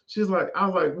up. I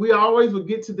was like, we always would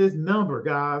get to this number,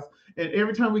 guys. And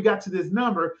every time we got to this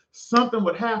number, something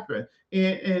would happen.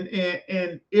 And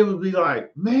it would be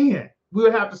like, man, we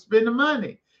would have to spend the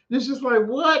money. And it's just like,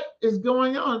 what is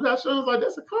going on? And Pastor was like,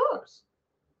 that's a curse.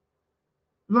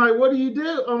 I'm like, what do you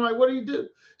do? I'm like, what do you do?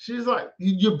 She's like,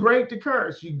 you break the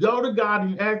curse. You go to God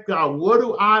and you ask God, what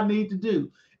do I need to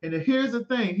do? And here's the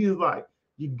thing. He's like,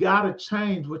 you got to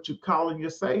change what you're calling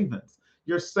your savings.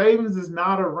 Your savings is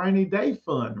not a rainy day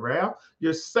fund, Ralph.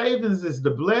 Your savings is to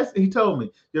bless. He told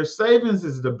me, your savings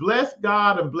is to bless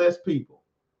God and bless people.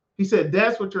 He said,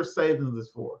 that's what your savings is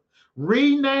for.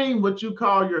 Rename what you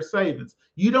call your savings.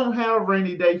 You don't have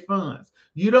rainy day funds.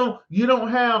 You don't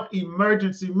have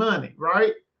emergency money,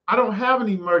 right? I don't have an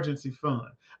emergency fund.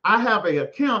 I have an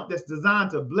account that's designed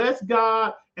to bless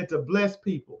God and to bless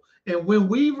people. And when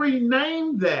we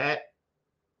rename that,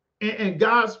 and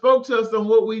God spoke to us on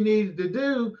what we needed to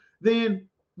do, then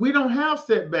we don't have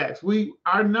setbacks.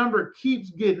 Our number keeps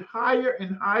getting higher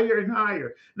and higher and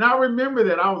higher. Now I remember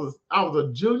that I was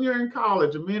a junior in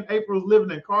college, and me and April was living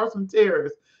in Carson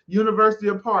Terrace University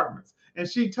apartments, and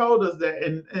she told us that.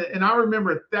 And I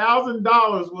remember $1,000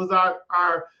 was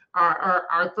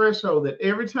our threshold. That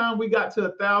every time we got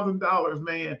to $1,000,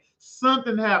 man,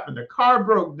 something happened. The car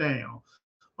broke down,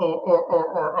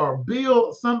 or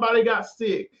Bill, somebody got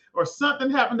sick, or something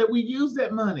happened that we used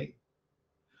that money.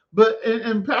 But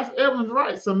and Pastor Edwin's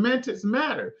right, semantics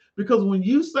matter, because when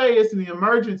you say it's an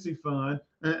emergency fund,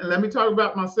 And let me talk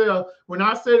about myself. When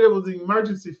I said it was an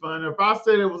emergency fund, or if I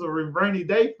said it was a rainy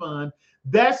day fund,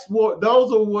 those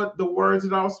are what the words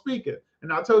that I was speaking.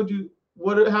 And I told you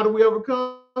how do we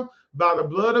overcome? By the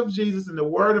blood of Jesus and the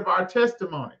word of our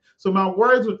testimony. So my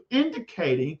words were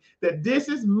indicating that this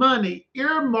is money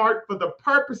earmarked for the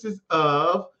purposes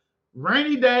of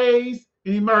rainy days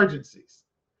and emergencies.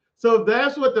 So if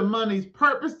that's what the money's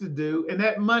purpose to do, and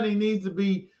that money needs to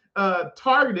be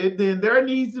targeted, then there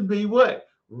needs to be what?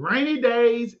 Rainy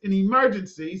days and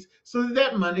emergencies so that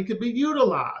that money could be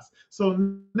utilized.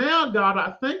 So now, God,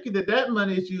 I thank you that that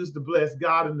money is used to bless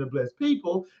God and to bless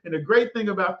people. And the great thing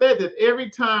about that every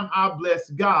time I bless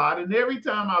God and every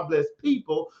time I bless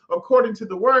people, according to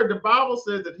the word, the Bible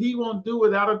says that he won't do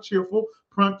without a cheerful,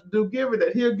 prompt to do giver,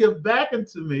 that he'll give back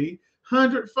unto me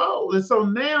hundredfold. And so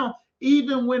now,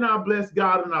 even when I bless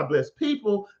God and I bless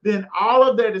people, then all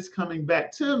of that is coming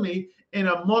back to me in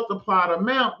a multiplied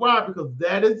amount. Why? Because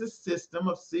that is the system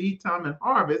of seed time and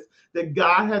harvest that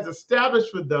God has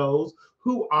established for those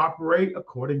who operate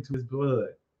according to his blood,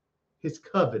 his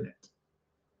covenant.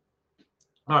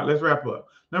 All right, let's wrap up.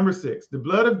 Number 6, the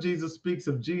blood of Jesus speaks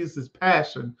of Jesus'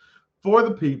 passion for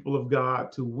the people of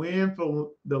God to win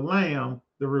for the Lamb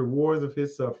the rewards of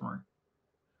his suffering.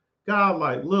 God,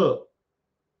 like, look,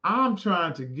 I'm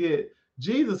trying to get,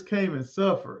 Jesus came and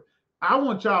suffered. I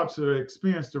want y'all to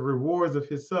experience the rewards of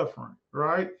his suffering,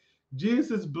 right?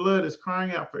 Jesus' blood is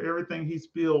crying out for everything he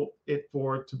spilled it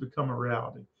for to become a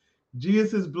reality.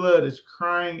 Jesus' blood is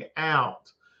crying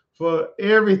out for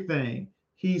everything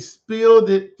he spilled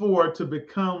it for to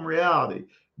become reality.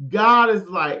 God is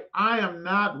like, I am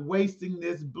not wasting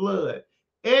this blood.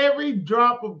 Every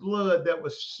drop of blood that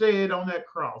was shed on that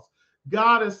cross,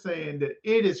 God is saying that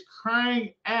it is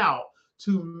crying out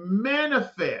to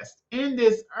manifest in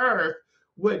this earth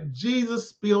what Jesus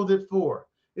spilled it for.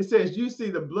 It says, you see,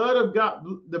 the blood of God,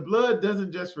 the blood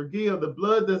doesn't just forgive, the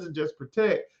blood doesn't just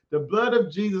protect. The blood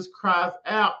of Jesus cries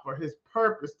out for his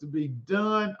purpose to be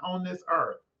done on this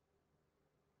earth.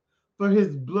 For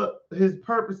his blood, his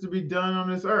purpose to be done on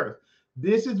this earth.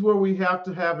 This is where we have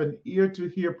to have an ear to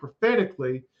hear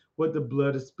prophetically what the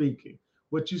blood is speaking.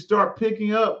 What you start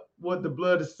picking up what the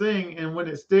blood is saying, and when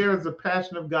it stirs the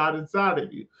passion of God inside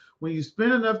of you. When you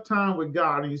spend enough time with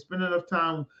God and you spend enough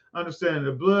time understanding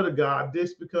the blood of God,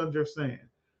 this becomes your saying.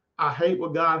 I hate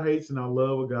what God hates and I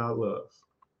love what God loves.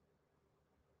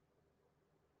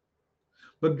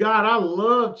 But God, I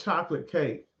love chocolate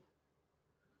cake.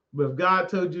 But if God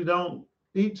told you don't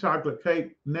eat chocolate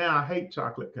cake, now I hate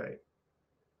chocolate cake.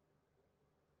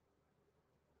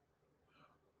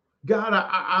 God,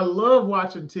 I love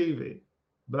watching TV,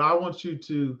 but I want you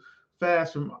to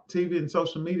fast from TV and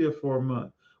social media for a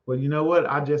month. Well, you know what?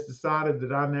 I just decided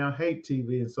that I now hate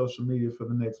TV and social media for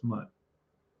the next month.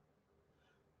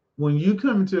 When you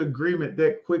come into agreement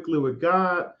that quickly with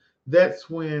God, that's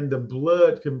when the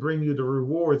blood can bring you the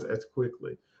rewards as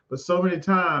quickly. But so many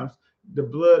times, the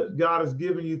blood, God is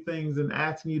giving you things and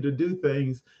asking you to do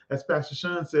things, as Pastor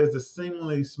Sean says, the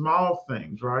seemingly small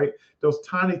things, right? Those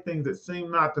tiny things that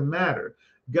seem not to matter.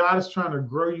 God is trying to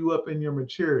grow you up in your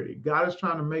maturity. God is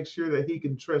trying to make sure that he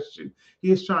can trust you.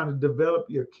 He is trying to develop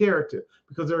your character,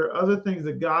 because there are other things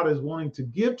that God is wanting to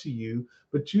give to you,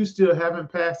 but you still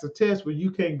haven't passed the test where you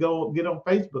can't go get on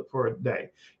Facebook for a day.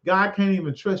 God can't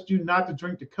even trust you not to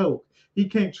drink the Coke. He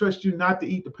can't trust you not to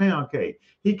eat the pound cake.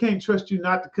 He can't trust you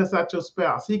not to cuss out your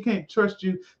spouse. He can't trust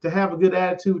you to have a good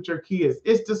attitude with your kids.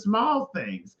 It's the small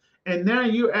things. And now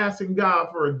you're asking God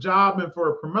for a job and for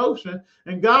a promotion.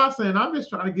 And God's saying, I'm just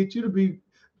trying to get you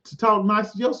to talk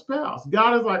nice to your spouse.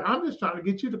 God is like, I'm just trying to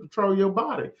get you to control your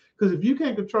body. Because if you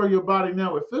can't control your body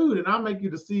now with food, and I make you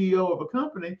the CEO of a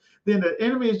company, then the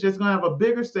enemy is just going to have a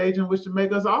bigger stage in which to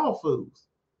make us all fools.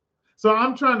 So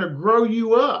I'm trying to grow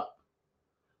you up,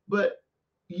 but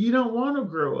you don't want to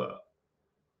grow up.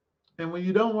 And when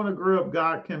you don't want to grow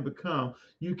up,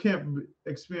 you can't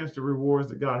experience the rewards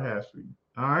that God has for you.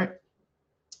 All right.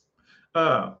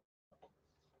 Uh,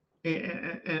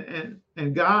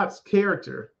 and God's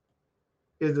character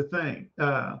is a thing.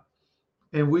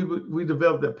 And we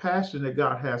develop the passion that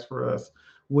God has for us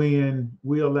when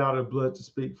we allow the blood to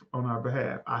speak on our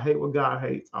behalf. I hate what God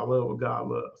hates. I love what God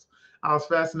loves. I was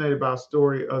fascinated by a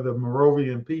story of the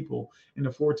Moravian people in the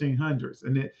 1400s,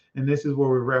 and this is where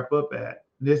we wrap up at.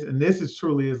 This is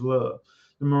truly his love.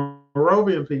 The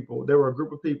Moravian people, there were a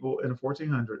group of people in the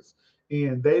 1400s,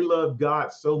 and they loved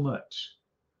God so much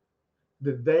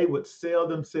that they would sell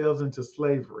themselves into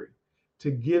slavery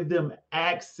to give them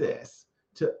access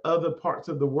to other parts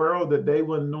of the world that they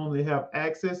wouldn't normally have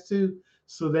access to,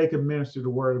 so they could minister the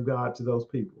word of God to those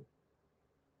people.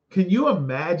 Can you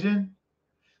imagine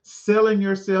selling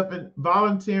yourself and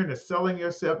volunteering to selling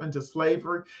yourself into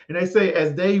slavery. And they say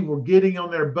as they were getting on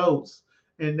their boats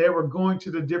and they were going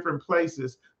to the different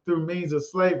places through means of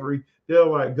slavery, they're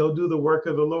like, go do the work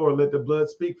of the Lord. Let the blood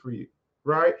speak for you,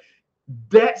 right?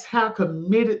 That's how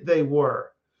committed they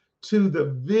were to the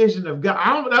vision of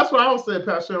God. That's what I was saying,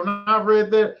 Pastor. When I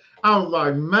read that, I was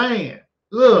like, man,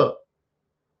 look,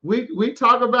 we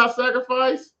talk about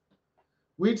sacrifice.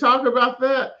 We talk about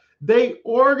that. They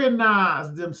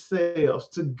organized themselves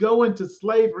to go into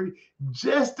slavery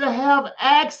just to have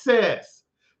access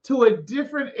to a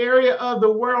different area of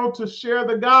the world to share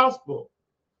the gospel.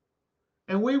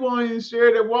 And we won't even share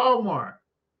it at Walmart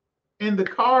in the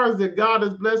cars that God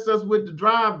has blessed us with to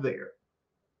drive there.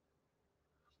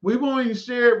 We won't even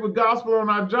share it with gospel on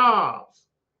our jobs,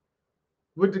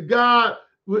 with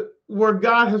where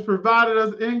God has provided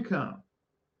us income.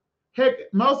 Heck,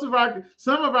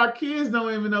 some of our kids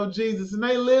don't even know Jesus, and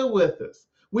they live with us.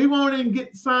 We won't even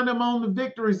get to sign them on the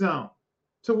Victory Zone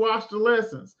to watch the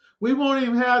lessons. We won't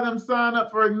even have them sign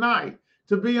up for Ignite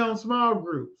to be on small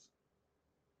groups.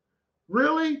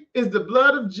 Really? Is the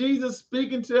blood of Jesus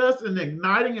speaking to us and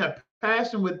igniting a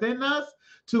passion within us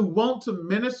to want to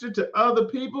minister to other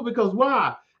people? Because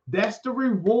why? That's the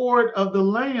reward of the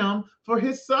Lamb for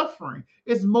his suffering.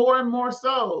 It's more and more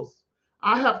souls.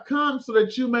 I have come so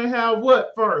that you may have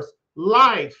what first?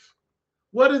 Life.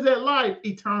 What is that life?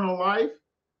 Eternal life.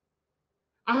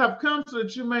 I have come so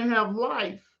that you may have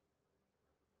life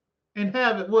and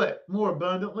have it what? More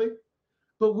abundantly.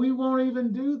 But we won't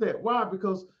even do that. Why?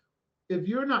 Because if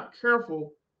you're not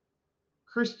careful,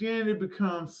 Christianity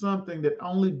becomes something that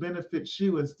only benefits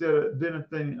you instead of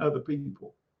benefiting other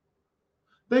people.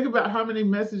 Think about how many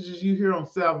messages you hear on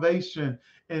salvation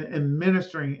and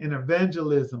ministering and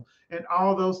evangelism and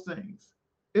all those things.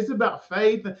 It's about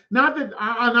faith. Not that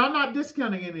I'm not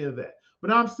discounting any of that,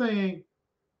 but I'm saying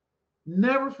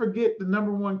never forget the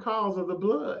number one cause of the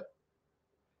blood.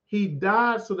 He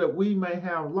died so that we may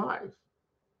have life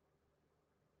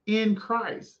in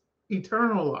Christ,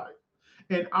 eternal life.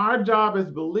 And our job as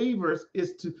believers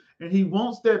is and he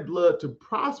wants that blood to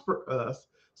prosper us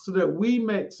so that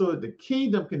the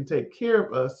kingdom can take care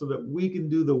of us so that we can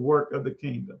do the work of the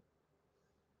kingdom,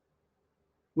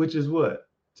 which is what?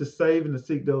 To save and to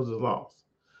seek those that are lost.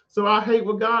 So I hate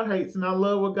what God hates and I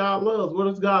love what God loves. What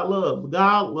does God love?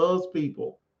 God loves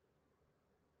people.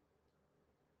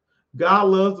 God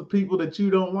loves the people that you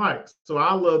don't like. So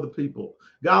I love the people.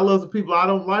 God loves the people I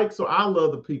don't like. So I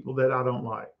love the people that I don't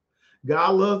like.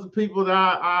 God loves the people that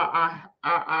I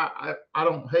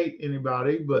don't hate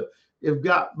anybody, but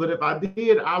if I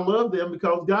did, I love them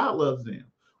because God loves them.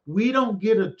 We don't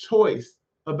get a choice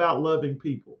about loving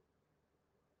people.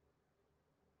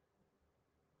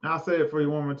 I'll say it for you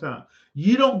one more time.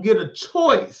 You don't get a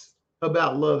choice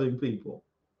about loving people,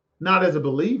 not as a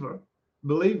believer.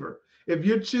 If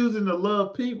you're choosing to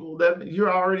love people, that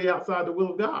you're already outside the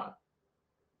will of God.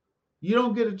 You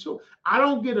don't get a choice. I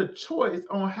don't get a choice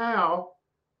on how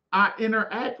I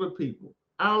interact with people.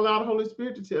 I allow the Holy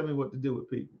Spirit to tell me what to do with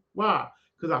people. Why?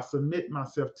 Because I submit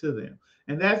myself to them.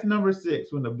 And that's number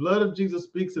 6. When the blood of Jesus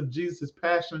speaks of Jesus'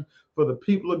 passion for the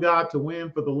people of God to win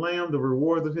for the Lamb, the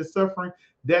rewards of his suffering,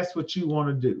 that's what you want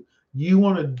to do. You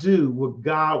want to do what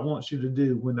God wants you to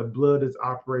do when the blood is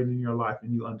operating in your life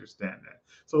and you understand that.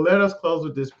 So let us close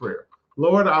with this prayer.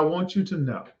 Lord, I want you to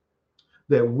know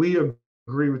that we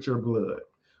agree with your blood.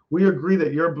 We agree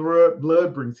that your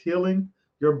blood brings healing,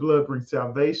 your blood brings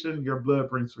salvation, your blood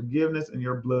brings forgiveness, and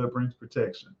your blood brings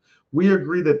protection. We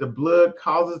agree that the blood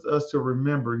causes us to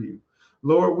remember you.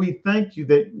 Lord, we thank you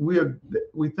that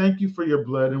we thank you for your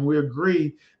blood, and we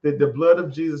agree that the blood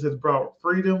of Jesus has brought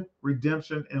freedom,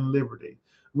 redemption, and liberty.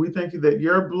 We thank you that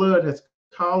your blood has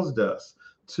caused us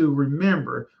to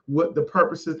remember what the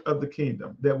purposes of the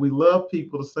kingdom, that we love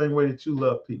people the same way that you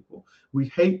love people. We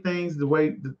hate things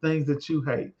the things that you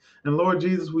hate. And Lord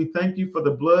Jesus, we thank you for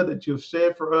the blood that you have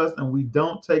shed for us, and we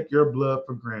don't take your blood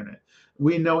for granted.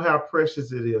 We know how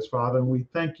precious it is, Father, and we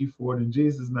thank you for it in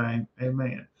Jesus' name.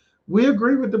 Amen. We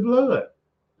agree with the blood.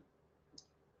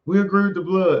 We agree with the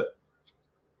blood.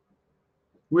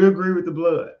 We agree with the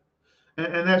blood.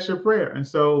 And that's your prayer. And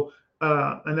so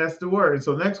and that's the word. And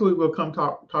so next week we'll come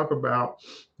talk about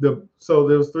so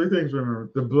there's 3 things,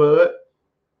 remember. The blood,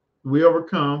 we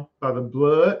overcome by the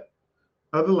blood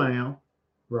of the Lamb,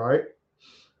 right?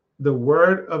 The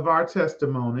word of our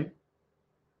testimony,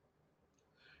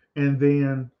 and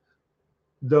then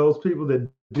those people that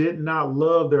did not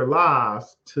love their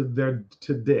lives to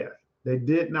death. They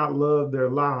did not love their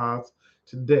lives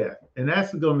to death. And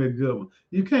that's going to be a good one.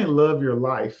 You can't love your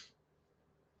life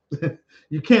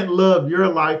You can't love your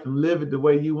life and live it the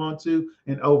way you want to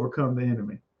and overcome the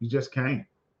enemy. You just can't.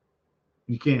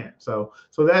 You can't. So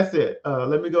that's it.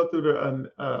 Let me go through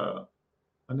the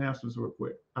announcements real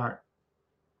quick. All right.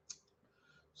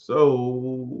 So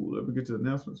let me get to the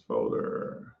announcements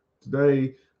folder.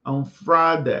 Today on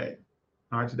Friday.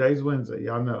 All right, today's Wednesday.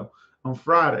 Y'all know. On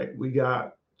Friday, we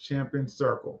got Champion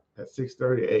Circle at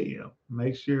 6:30 a.m.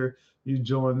 Make sure you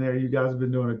join there. You guys have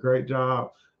been doing a great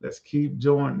job. Let's keep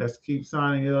joining. Let's keep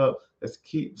signing up. Let's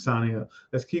keep signing up.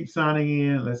 Let's keep signing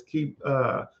in. Let's keep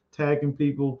tagging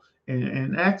people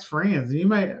and ask friends. And you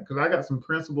may, because I got some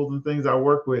principles and things I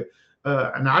work with,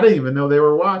 and I didn't even know they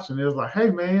were watching. It was like,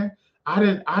 hey man, I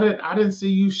didn't see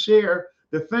you share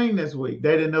the thing this week.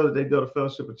 They didn't know that they go to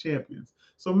Fellowship of Champions.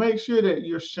 So make sure that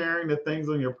you're sharing the things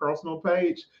on your personal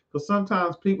page, because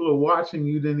sometimes people are watching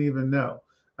you didn't even know.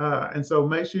 And so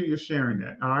make sure you're sharing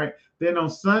that. All right. Then on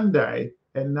Sunday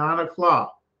at 9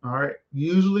 o'clock, all right,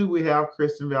 usually we have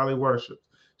Kristen Valley Worship.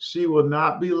 She will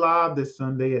not be live this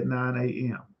Sunday at 9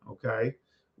 a.m. Okay.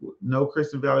 No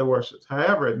Kristen Valley Worships.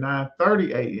 However, at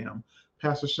 9:30 a.m.,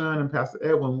 Pastor Sean and Pastor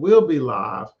Edwin will be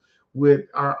live with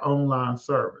our online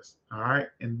service. All right.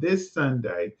 And this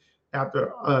Sunday,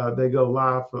 after they go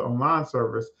live for the online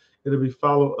service, it'll be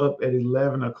followed up at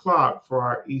 11 o'clock for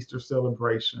our Easter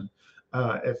celebration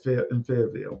in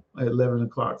Fayetteville at 11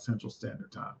 o'clock Central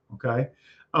Standard Time. Okay.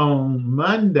 On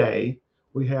Monday,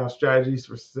 we have Strategies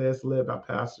for Success led by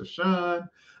Pastor Sean.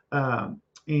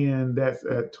 And that's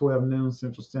at 12 noon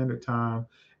Central Standard Time.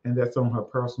 And that's on her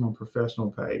personal and professional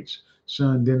page.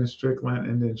 Sean Dennis Strickland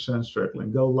and then Sean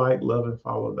Strickland. Go like, love, and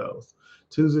follow those.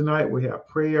 Tuesday night, we have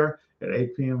prayer at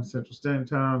 8 p.m. Central Standard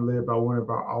Time, led by one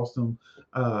of our awesome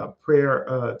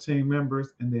prayer team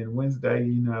members. And then Wednesday,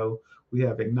 we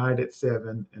have Ignite at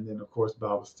 7, and then, of course,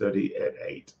 Bible study at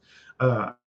 8.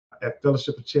 At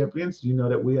Fellowship of Champions, you know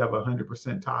that we have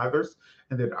 100% tithers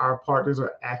and that our partners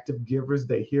are active givers.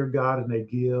 They hear God and they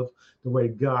give the way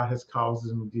God has caused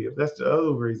them to give. That's the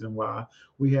other reason why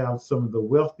we have some of the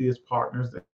wealthiest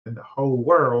partners in the whole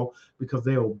world, because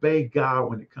they obey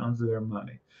God when it comes to their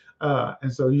money.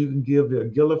 And so you can give via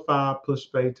Givelify,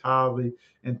 PushPay, Tithely,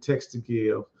 and Text to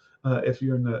Give. If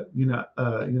you're in the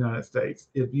United States.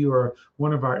 If you are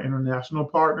one of our international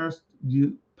partners,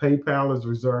 PayPal is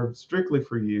reserved strictly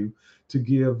for you to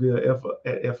give via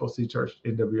at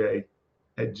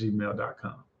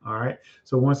focchurchnwa@gmail.com. All right.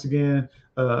 So once again,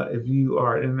 if you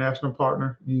are an international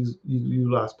partner, you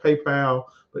utilize PayPal,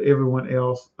 but everyone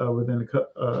else within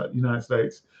the United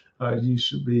States, you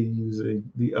should be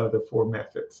using the other 4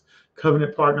 methods.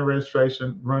 Covenant partner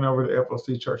registration, run over to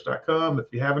focchurch.com if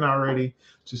you haven't already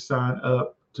to sign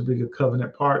up to be a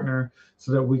covenant partner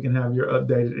so that we can have your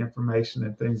updated information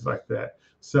and things like that.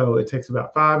 So it takes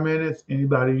about 5 minutes.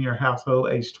 Anybody in your household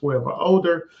age 12 or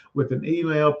older with an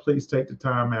email, please take the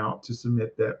time out to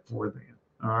submit that for them.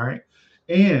 All right.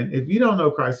 And if you don't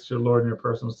know Christ as your Lord and your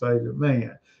personal Savior,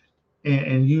 man,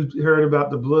 and you heard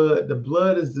about the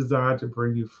blood is designed to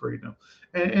bring you freedom.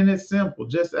 And it's simple.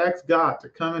 Just ask God to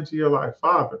come into your life.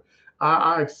 Father,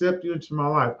 I accept you into my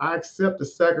life. I accept the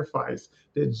sacrifice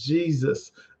that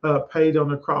Jesus paid on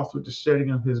the cross with the shedding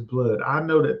of his blood. I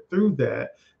know that through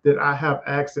that I have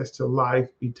access to life,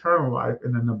 eternal life,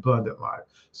 and an abundant life.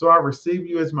 So I receive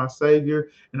you as my Savior,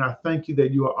 and I thank you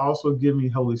that you will also give me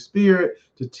Holy Spirit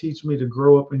to teach me to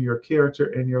grow up in your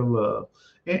character and your love.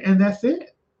 And that's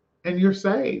it. And you're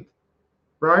saved,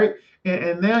 right?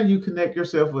 And now you connect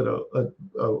yourself with a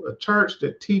church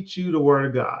that teach you the Word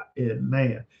of God. And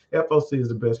man, FOC is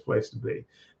the best place to be.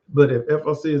 But if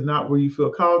FOC is not where you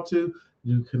feel called to,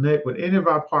 you connect with any of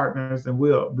our partners, and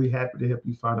we'll be happy to help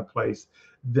you find a place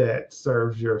that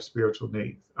serves your spiritual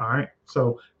needs. All right.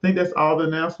 So I think that's all the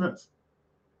announcements.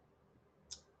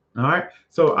 All right.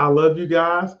 So I love you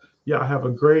guys. Y'all have a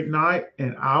great night,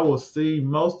 and I will see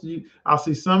most of you. I'll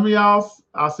see some of y'all.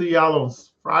 I'll see y'all on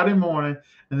Friday morning,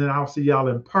 and then I'll see y'all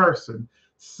in person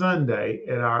Sunday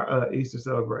at our Easter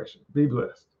celebration. Be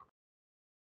blessed.